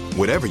more.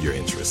 Whatever your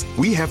interest,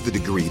 we have the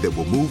degree that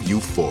will move you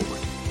forward.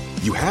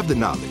 You have the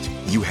knowledge,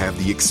 you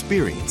have the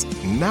experience.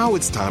 Now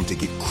it's time to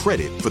get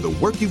credit for the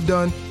work you've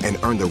done and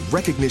earn the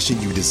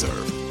recognition you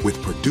deserve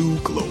with Purdue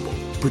Global,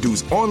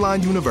 Purdue's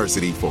online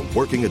university for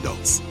working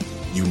adults.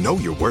 You know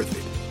you're worth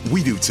it.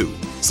 We do too.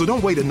 So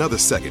don't wait another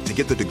second to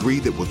get the degree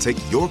that will take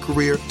your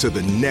career to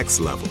the next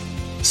level.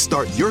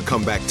 Start your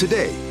comeback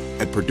today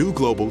at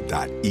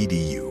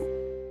purdueglobal.edu.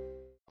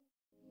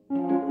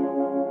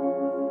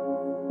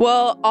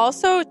 Well,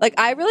 also, like,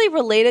 I really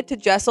related to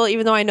Jessel,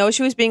 even though I know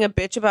she was being a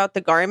bitch about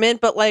the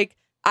garment, but like,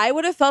 I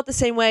would have felt the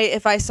same way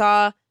if I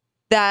saw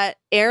that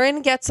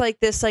Aaron gets like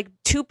this like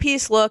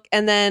 2-piece look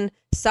and then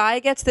Sai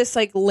gets this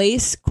like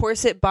lace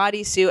corset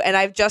bodysuit, and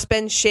I've just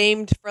been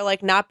shamed for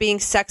like not being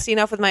sexy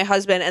enough with my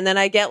husband, and then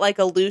I get like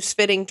a loose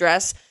fitting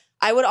dress.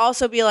 I would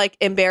also be like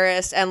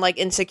embarrassed and like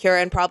insecure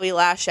and probably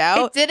lash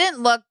out. It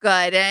didn't look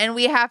good, and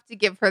we have to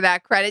give her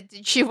that credit.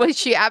 Was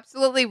she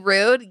absolutely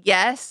rude?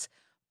 Yes,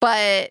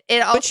 but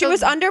it also. But she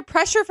was under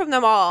pressure from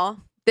them all.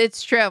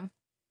 It's true.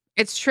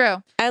 It's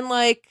true. And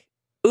like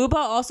Uba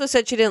also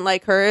said she didn't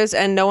like hers,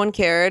 and no one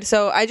cared.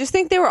 So I just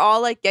think they were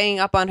all like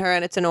ganging up on her,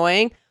 and it's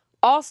annoying.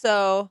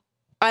 Also,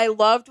 I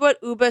loved what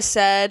Uba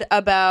said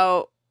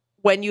about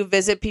when you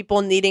visit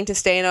people needing to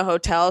stay in a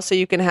hotel so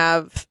you can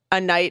have a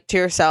night to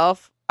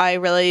yourself. I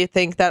really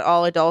think that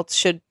all adults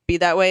should be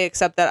that way,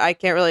 except that I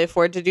can't really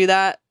afford to do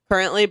that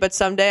currently. But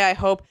someday I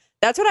hope,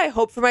 that's what I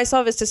hope for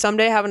myself, is to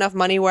someday have enough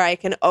money where I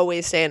can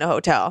always stay in a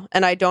hotel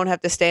and I don't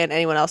have to stay in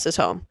anyone else's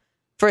home.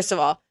 First of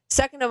all.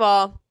 Second of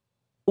all,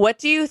 what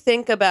do you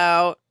think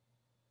about,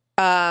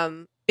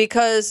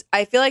 because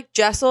I feel like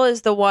Jessel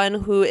is the one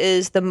who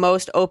is the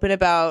most open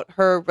about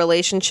her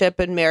relationship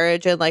and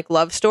marriage and like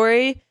love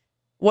story.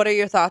 What are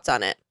your thoughts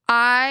on it?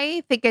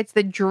 I think it's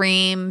the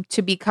dream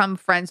to become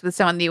friends with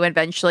someone that you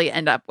eventually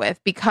end up with,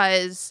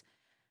 because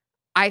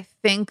I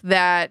think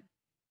that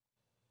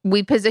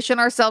we position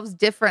ourselves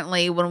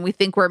differently when we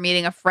think we're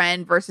meeting a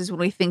friend versus when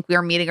we think we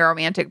are meeting a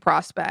romantic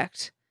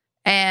prospect.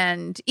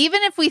 And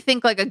even if we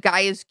think like a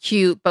guy is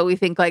cute, but we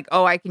think like,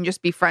 oh, I can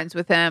just be friends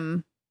with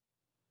him,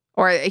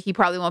 or he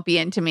probably won't be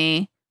into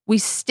me, we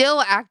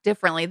still act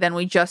differently than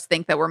we just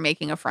think that we're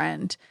making a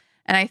friend.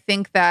 And I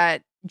think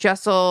that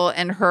Jessel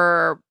and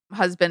her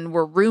husband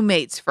were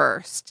roommates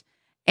first,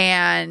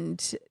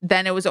 And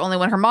then it was only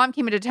when her mom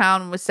came into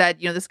town and was said,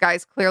 this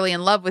guy's clearly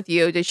in love with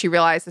you, did she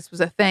realize this was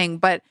a thing.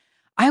 But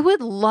I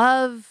would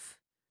love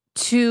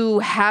to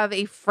have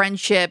a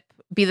friendship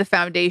be the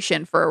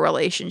foundation for a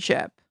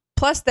relationship.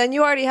 Plus, then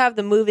you already have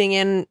the moving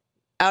in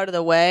out of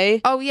the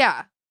way. Oh,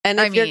 yeah. And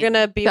if you're going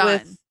to be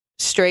with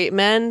straight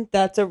men,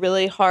 that's a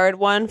really hard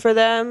one for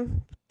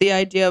them. The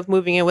idea of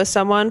moving in with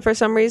someone for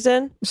some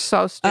reason.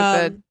 So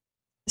stupid.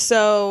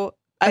 So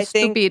I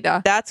think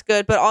that's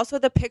good. But also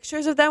the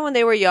pictures of them when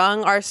they were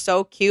young are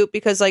so cute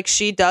because like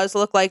she does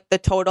look like the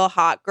total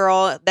hot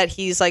girl that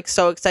he's like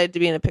so excited to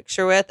be in a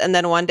picture with. And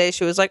then one day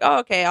she was like, oh,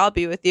 okay, I'll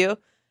be with you.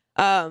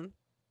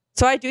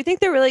 So I do think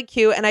they're really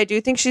cute and I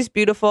do think she's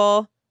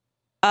beautiful.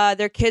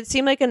 Their kids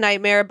seem like a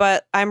nightmare,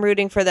 but I'm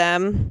rooting for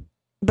them.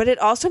 But it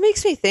also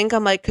makes me think,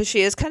 I'm like, because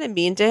she is kind of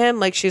mean to him.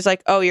 Like, she's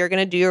like, oh, you're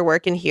going to do your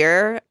work in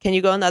here. Can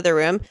you go in the other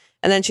room?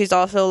 And then she's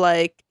also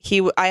like,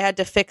 I had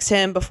to fix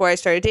him before I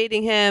started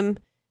dating him.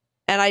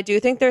 And I do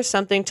think there's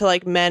something to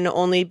like men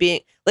only being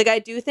like, I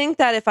do think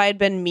that if I had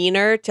been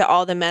meaner to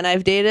all the men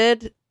I've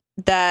dated,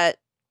 that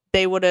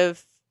they would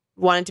have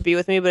wanted to be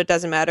with me, but it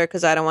doesn't matter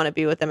because I don't want to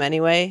be with them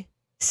anyway.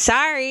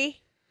 Sorry.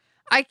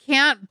 I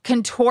can't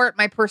contort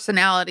my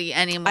personality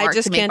anymore I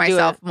just to make can't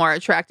myself more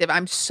attractive.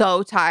 I'm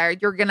so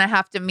tired. You're going to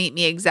have to meet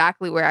me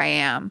exactly where I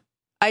am.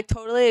 I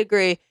totally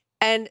agree.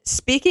 And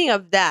speaking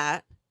of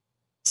that,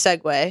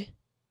 segue.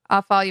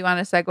 I'll follow you on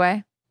a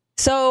segue.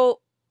 So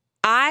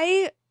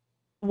I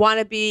want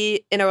to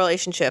be in a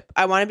relationship.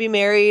 I want to be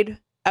married.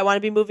 I want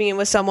to be moving in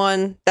with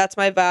someone. That's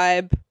my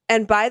vibe.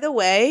 And by the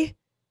way,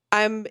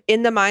 I'm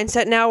in the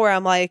mindset now where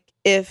I'm like,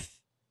 if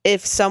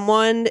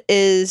someone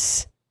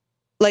is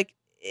like,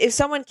 if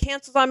someone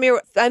cancels on me,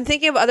 I'm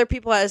thinking of other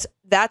people as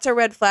that's a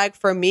red flag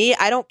for me.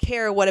 I don't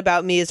care what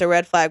about me is a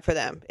red flag for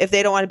them. If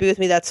they don't want to be with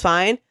me, that's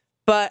fine.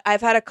 But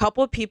I've had a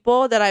couple of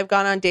people that I've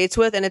gone on dates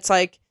with and it's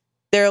like,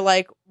 they're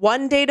like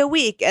 1 date a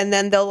week and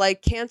then they'll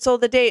like cancel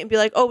the date and be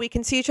like, oh, we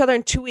can see each other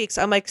in 2 weeks.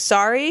 I'm like,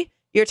 sorry,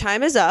 your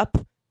time is up.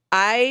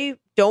 I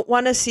don't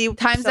want to see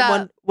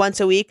someone once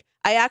a week.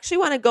 I actually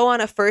want to go on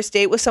a first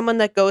date with someone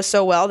that goes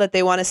so well that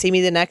they want to see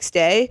me the next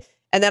day.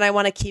 And then I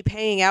want to keep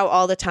hanging out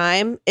all the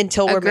time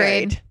until we're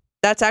married.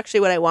 That's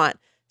actually what I want.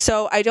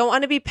 So I don't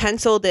want to be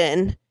penciled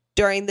in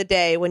during the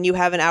day when you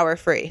have an hour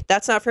free.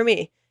 That's not for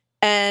me.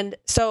 And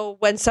so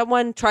when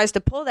someone tries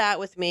to pull that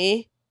with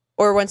me,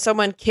 or when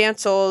someone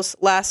cancels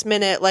last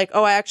minute, like,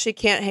 oh, I actually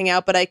can't hang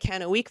out, but I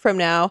can a week from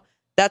now,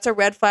 that's a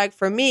red flag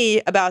for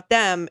me about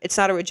them. It's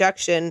not a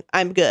rejection.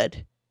 I'm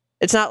good.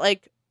 It's not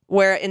like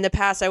where in the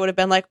past I would have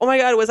been like, oh my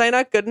God, was I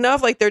not good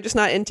enough? Like they're just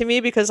not into me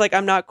because like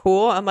I'm not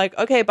cool. I'm like,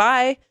 okay,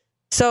 bye.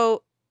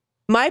 So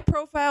my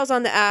profiles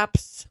on the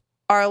apps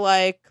are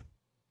like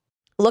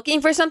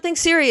looking for something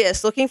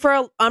serious, looking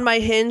for on my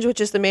Hinge,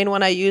 which is the main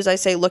one I use. I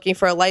say looking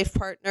for a life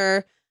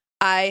partner.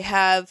 I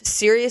have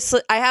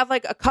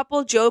like a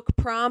couple joke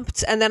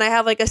prompts and then I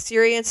have like a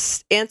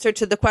serious answer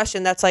to the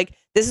question that's like,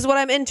 this is what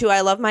I'm into.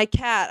 I love my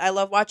cat. I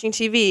love watching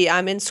TV.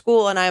 I'm in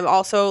school and I'm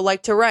also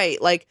like to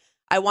write. Like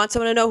I want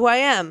someone to know who I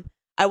am.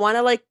 I want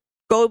to like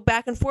go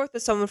back and forth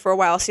with someone for a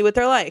while, see what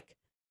they're like.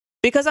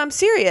 Because I'm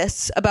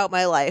serious about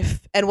my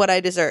life and what I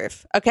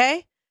deserve.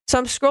 Okay. So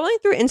I'm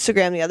scrolling through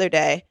Instagram the other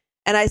day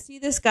and I see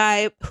this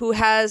guy who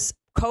has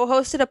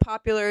co-hosted a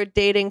popular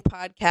dating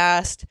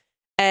podcast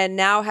and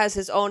now has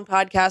his own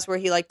podcast where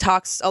he like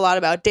talks a lot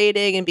about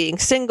dating and being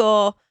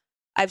single.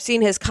 I've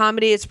seen his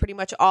comedy. It's pretty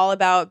much all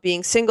about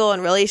being single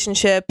and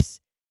relationships.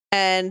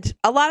 And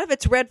a lot of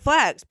it's red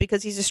flags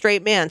because he's a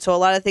straight man. So a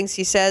lot of things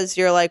he says,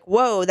 you're like,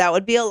 whoa, that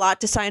would be a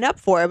lot to sign up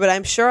for. But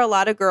I'm sure a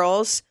lot of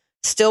girls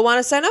still want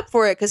to sign up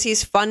for it because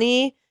he's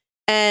funny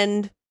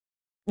and,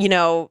 you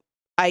know,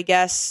 I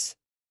guess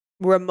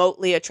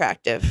remotely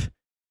attractive.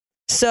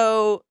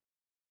 So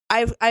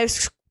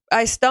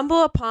I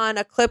stumble upon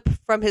a clip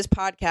from his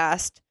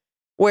podcast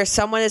where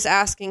someone is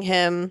asking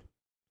him,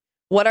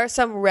 what are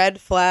some red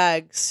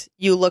flags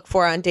you look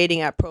for on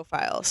dating app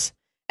profiles?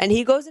 And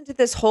he goes into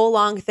this whole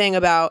long thing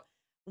about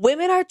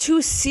women are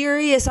too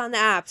serious on the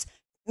apps.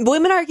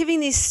 Women are giving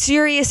these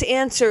serious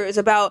answers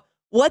about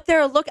what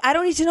they're I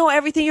don't need to know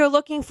everything you're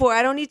looking for.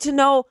 I don't need to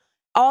know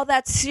all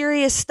that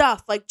serious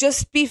stuff. Like,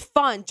 just be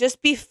fun,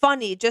 just be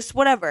funny, just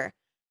whatever.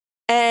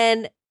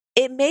 And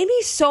it made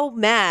me so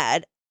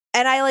mad.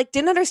 And I like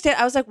didn't understand.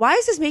 I was like, why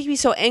is this making me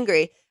so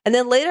angry? And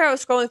then later I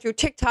was scrolling through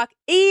TikTok.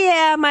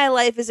 Yeah, my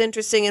life is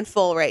interesting and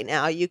full right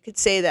now. You could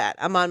say that.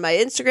 I'm on my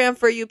Instagram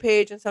For You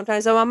page and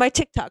sometimes I'm on my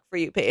TikTok For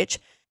You page.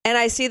 And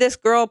I see this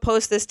girl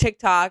post this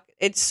TikTok.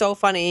 It's so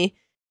funny.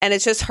 And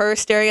it's just her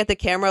staring at the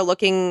camera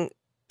looking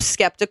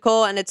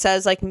skeptical. And it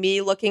says like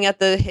me looking at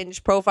the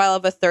Hinge profile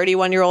of a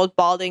 31-year-old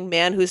balding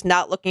man who's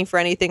not looking for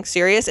anything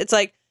serious. It's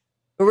like,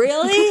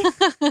 really?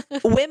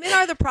 Women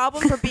are the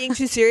problem for being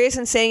too serious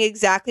and saying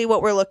exactly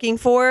what we're looking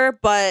for.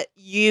 But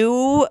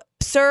you,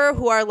 sir,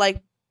 who are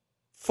like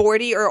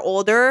 40 or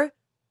older,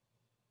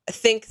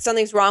 think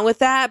something's wrong with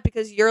that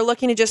because you're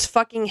looking to just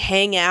fucking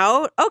hang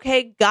out.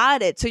 Okay,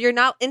 got it. So you're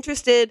not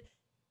interested.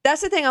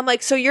 That's the thing. I'm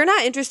like, so you're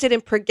not interested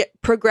in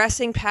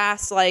progressing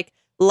past like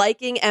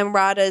liking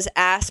Emrata's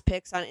ass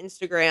pics on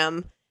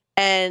Instagram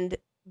and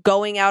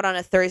going out on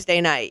a Thursday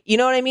night. You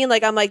know what I mean?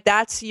 Like, I'm like,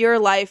 that's your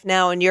life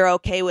now and you're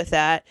okay with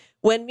that.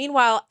 When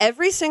meanwhile,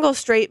 every single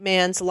straight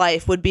man's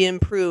life would be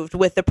improved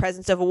with the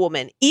presence of a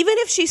woman. Even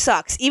if she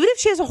sucks, even if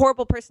she has a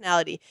horrible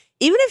personality,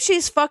 even if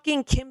she's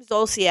fucking Kim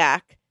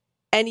Zolciak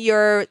and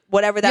you're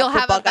whatever that You'll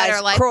have a bug better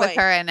eyes life Croy. with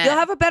her in it. You'll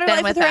have a better than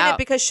life with her in without. it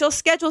because she'll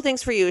schedule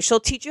things for you. She'll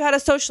teach you how to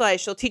socialize.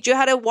 She'll teach you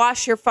how to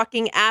wash your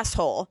fucking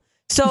asshole.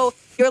 So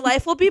your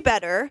life will be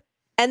better.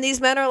 And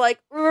these men are like,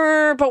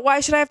 but why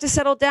should I have to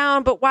settle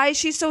down? But why is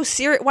she so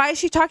serious? Why is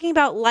she talking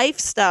about life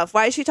stuff?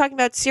 Why is she talking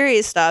about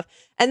serious stuff?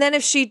 And then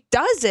if she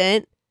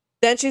doesn't,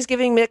 then she's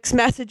giving mixed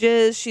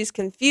messages. She's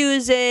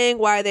confusing.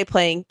 Why are they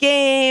playing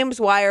games?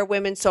 Why are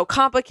women so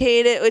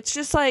complicated? It's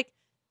just like,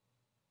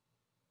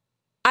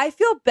 I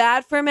feel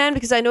bad for men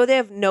because I know they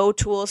have no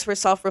tools for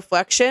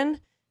self-reflection.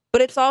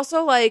 But it's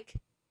also like,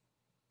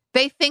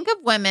 they think of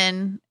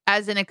women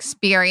as an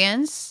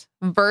experience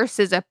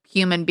versus a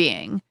human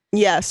being.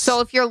 yes. So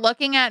if you're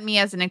looking at me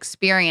as an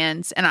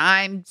experience and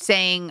I'm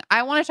saying,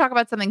 I want to talk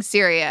about something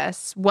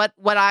serious, what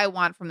I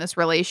want from this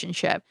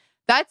relationship,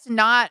 that's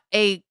not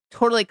a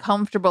totally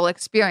comfortable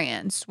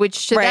experience,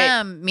 which to Right.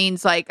 them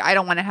means like, I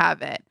don't want to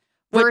have it.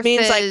 Which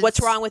means like, Versus, what's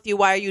wrong with you?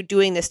 Why are you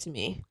doing this to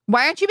me?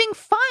 Why aren't you being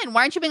fun?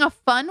 Why aren't you being a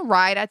fun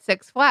ride at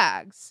Six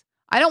Flags?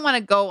 I don't want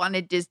to go on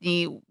a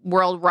Disney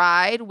World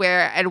ride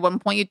where at one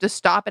point you have to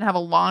stop and have a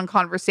long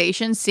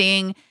conversation,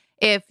 seeing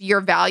if your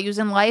values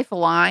in life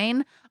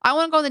align. I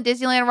want to go on the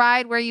Disneyland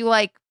ride where you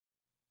like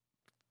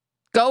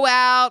go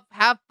out,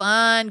 have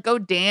fun, go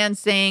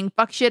dancing,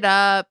 fuck shit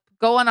up,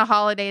 go on a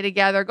holiday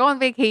together, go on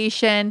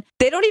vacation.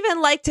 They don't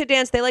even like to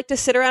dance. They like to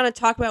sit around and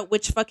talk about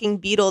which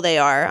fucking Beatle they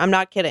are. I'm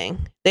not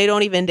kidding. They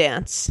don't even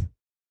dance.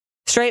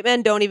 Straight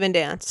men don't even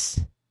dance.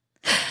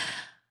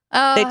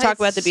 Oh, They talk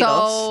about it's the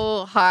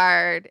Beatles. so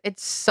hard.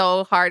 It's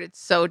so hard. It's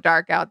so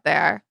dark out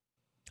there.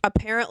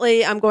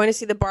 Apparently, I'm going to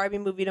see the Barbie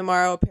movie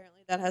tomorrow.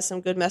 Apparently, that has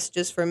some good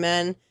messages for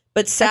men.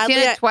 But I've sadly,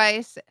 seen it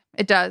twice.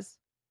 It does.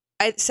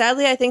 I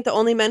think the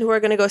only men who are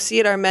going to go see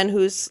it are men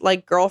whose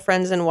like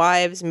girlfriends and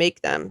wives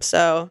make them.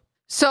 So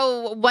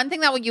One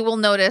thing that you will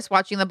notice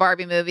watching the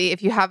Barbie movie,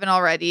 if you haven't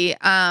already,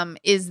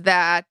 is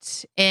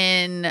that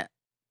in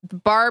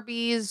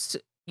Barbie's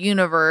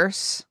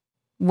universe,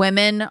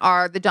 women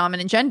are the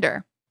dominant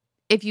gender.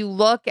 If you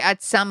look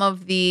at some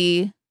of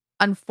the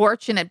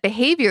unfortunate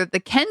behavior that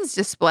the Kens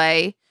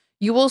display,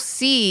 you will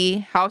see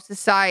how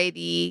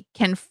society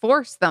can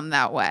force them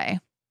that way.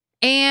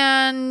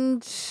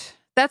 And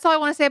that's all I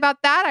want to say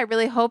about that. I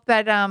really hope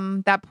that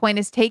that point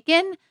is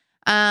taken.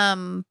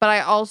 But I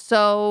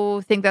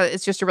also think that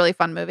it's just a really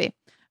fun movie.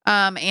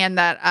 And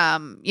that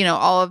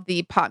all of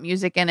the pop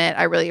music in it,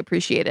 I really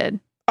appreciated.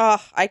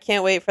 oh, I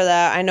can't wait for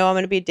that. I know I'm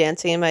going to be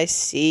dancing in my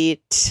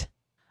seat.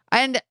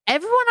 And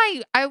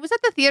everyone I was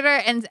at the theater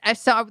and I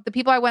saw the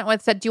people I went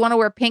with said, do you want to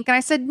wear pink? And I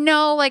said,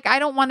 no, like, I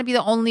don't want to be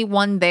the only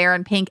one there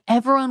in pink.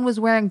 Everyone was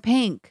wearing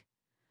pink.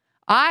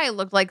 I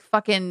looked like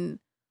fucking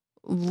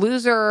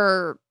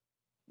loser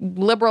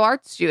liberal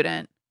arts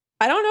student.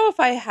 I don't know if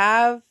I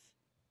have.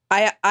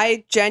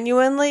 I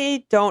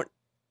genuinely don't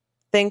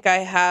think I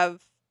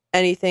have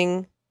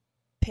anything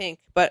pink,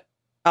 but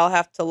I'll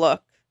have to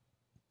look.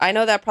 I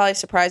know that probably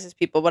surprises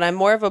people, but I'm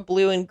more of a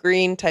blue and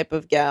green type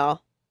of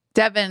gal.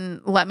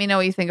 Devin, let me know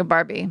what you think of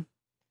Barbie.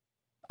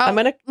 I'm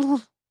gonna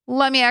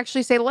Let me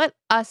actually say, let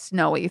us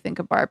know what you think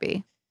of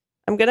Barbie.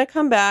 I'm gonna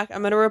come back.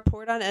 I'm gonna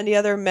report on any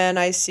other men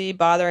I see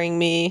bothering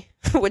me,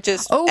 which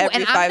is every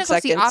and 5 I'm gonna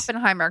seconds. go see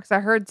Oppenheimer because I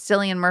heard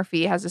Cillian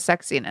Murphy has a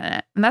sex scene in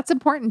it, and that's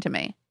important to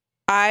me.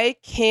 I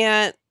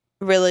can't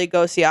really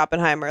go see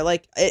Oppenheimer.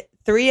 Like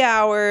 3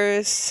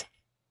 hours.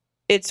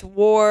 It's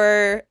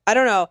war. I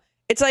don't know.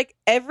 It's like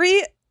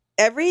every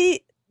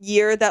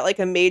year that like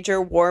a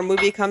major war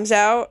movie comes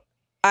out,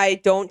 I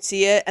don't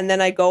see it, and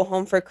then I go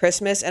home for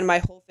Christmas and my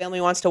whole family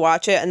wants to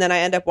watch it, and then I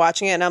end up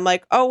watching it and I'm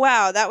like, oh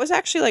wow, that was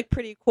actually like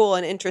pretty cool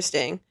and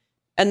interesting.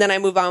 And then I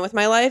move on with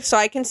my life. So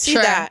I can see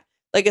that.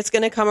 Like it's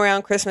gonna come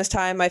around Christmas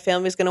time, my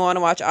family's gonna want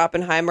to watch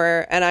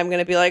Oppenheimer, and I'm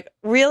gonna be like,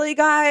 really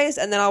guys?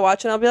 And then I'll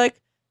watch it and I'll be like,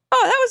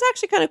 oh, that was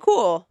actually kind of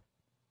cool.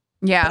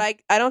 Yeah. But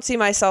I don't see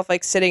myself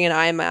like sitting in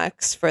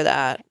IMAX for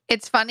that.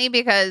 It's funny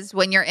because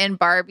when you're in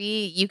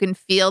Barbie, you can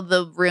feel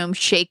the room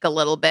shake a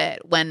little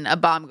bit when a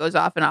bomb goes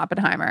off in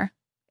Oppenheimer.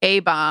 A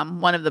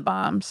bomb, one of the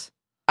bombs.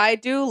 I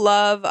do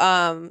love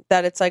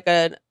that it's like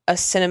a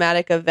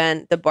cinematic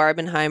event, the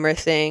Barbenheimer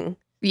thing.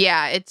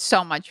 Yeah, it's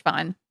so much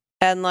fun.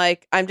 And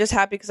like, I'm just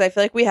happy because I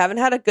feel like we haven't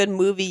had a good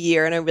movie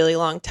year in a really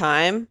long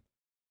time.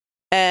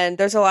 And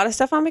there's a lot of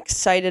stuff I'm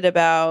excited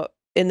about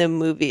in the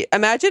movie.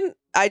 Imagine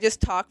I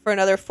just talk for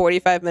another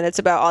 45 minutes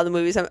about all the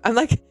movies. I'm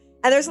like,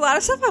 and there's a lot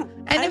of stuff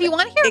And if you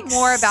want to hear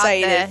more about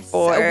this,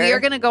 for. we are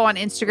going to go on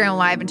Instagram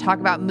Live and talk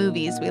about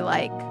movies we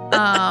like.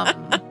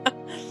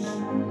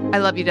 I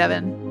love you,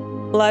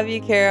 Devin. Love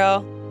you,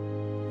 Carol.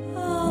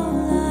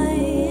 All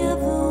I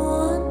ever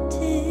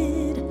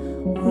wanted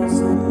was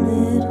a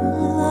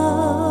little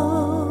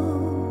love.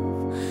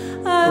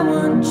 I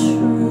want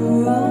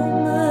true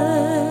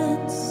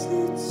romance,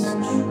 it's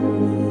true.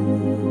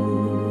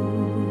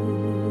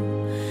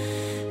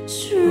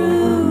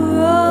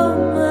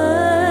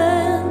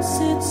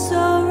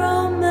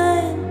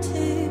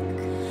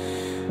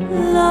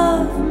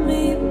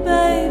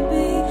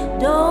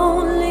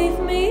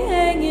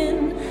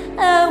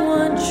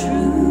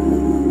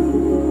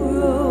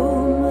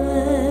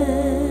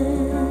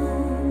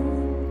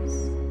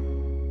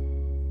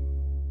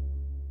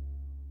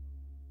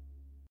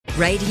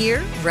 Right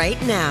here, right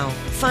now.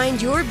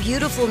 Find your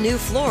beautiful new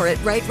floor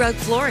at Right Rug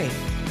Flooring.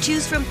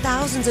 Choose from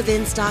thousands of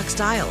in-stock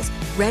styles,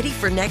 ready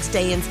for next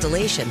day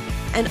installation,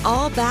 and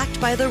all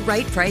backed by the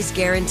right price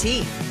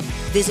guarantee.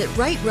 Visit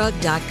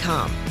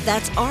rightrug.com.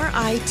 That's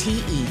RITERUG.com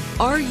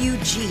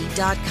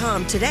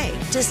today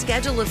to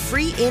schedule a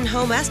free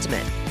in-home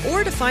estimate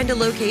or to find a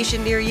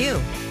location near you.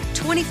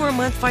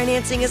 24-month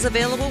financing is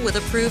available with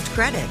approved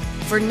credit.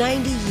 For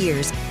 90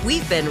 years,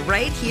 we've been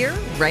right here,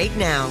 right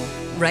now.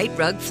 Right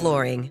Rug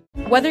Flooring.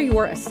 Whether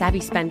you're a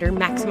savvy spender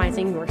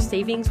maximizing your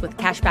savings with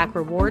cashback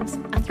rewards,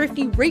 a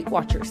thrifty rate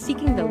watcher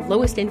seeking the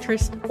lowest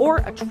interest, or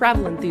a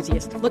travel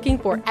enthusiast looking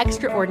for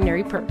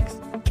extraordinary perks,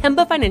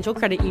 Kemba Financial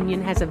Credit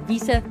Union has a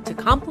visa to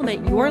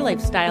complement your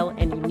lifestyle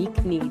and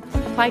unique needs.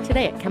 Apply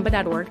today at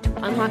Kemba.org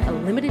to unlock a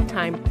limited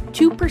time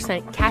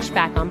 2% cash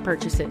back on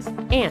purchases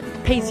and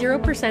pay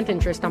 0%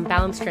 interest on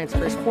balance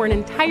transfers for an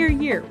entire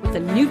year with a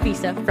new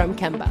visa from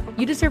Kemba.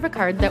 You deserve a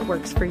card that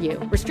works for you.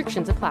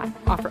 Restrictions apply.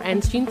 Offer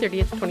ends June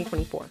 30th,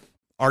 2024.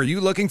 Are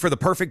you looking for the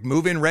perfect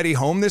move-in ready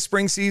home this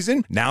spring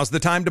season? Now's the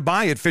time to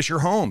buy at Fisher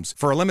Homes.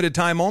 For a limited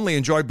time only,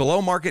 enjoy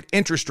below-market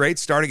interest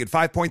rates starting at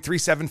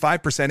 5.375%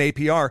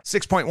 APR,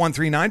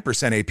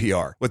 6.139%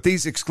 APR. With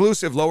these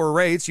exclusive lower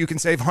rates, you can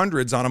save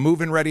hundreds on a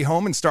move-in ready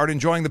home and start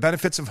enjoying the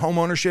benefits of home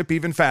ownership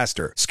even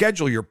faster.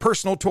 Schedule your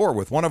personal tour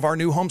with one of our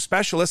new home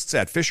specialists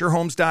at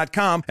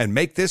FisherHomes.com and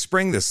make this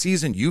spring the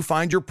season you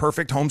find your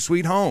perfect home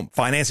sweet home.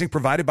 Financing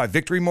provided by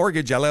Victory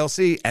Mortgage,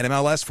 LLC,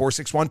 NMLS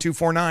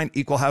 461249,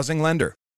 Equal Housing Lender.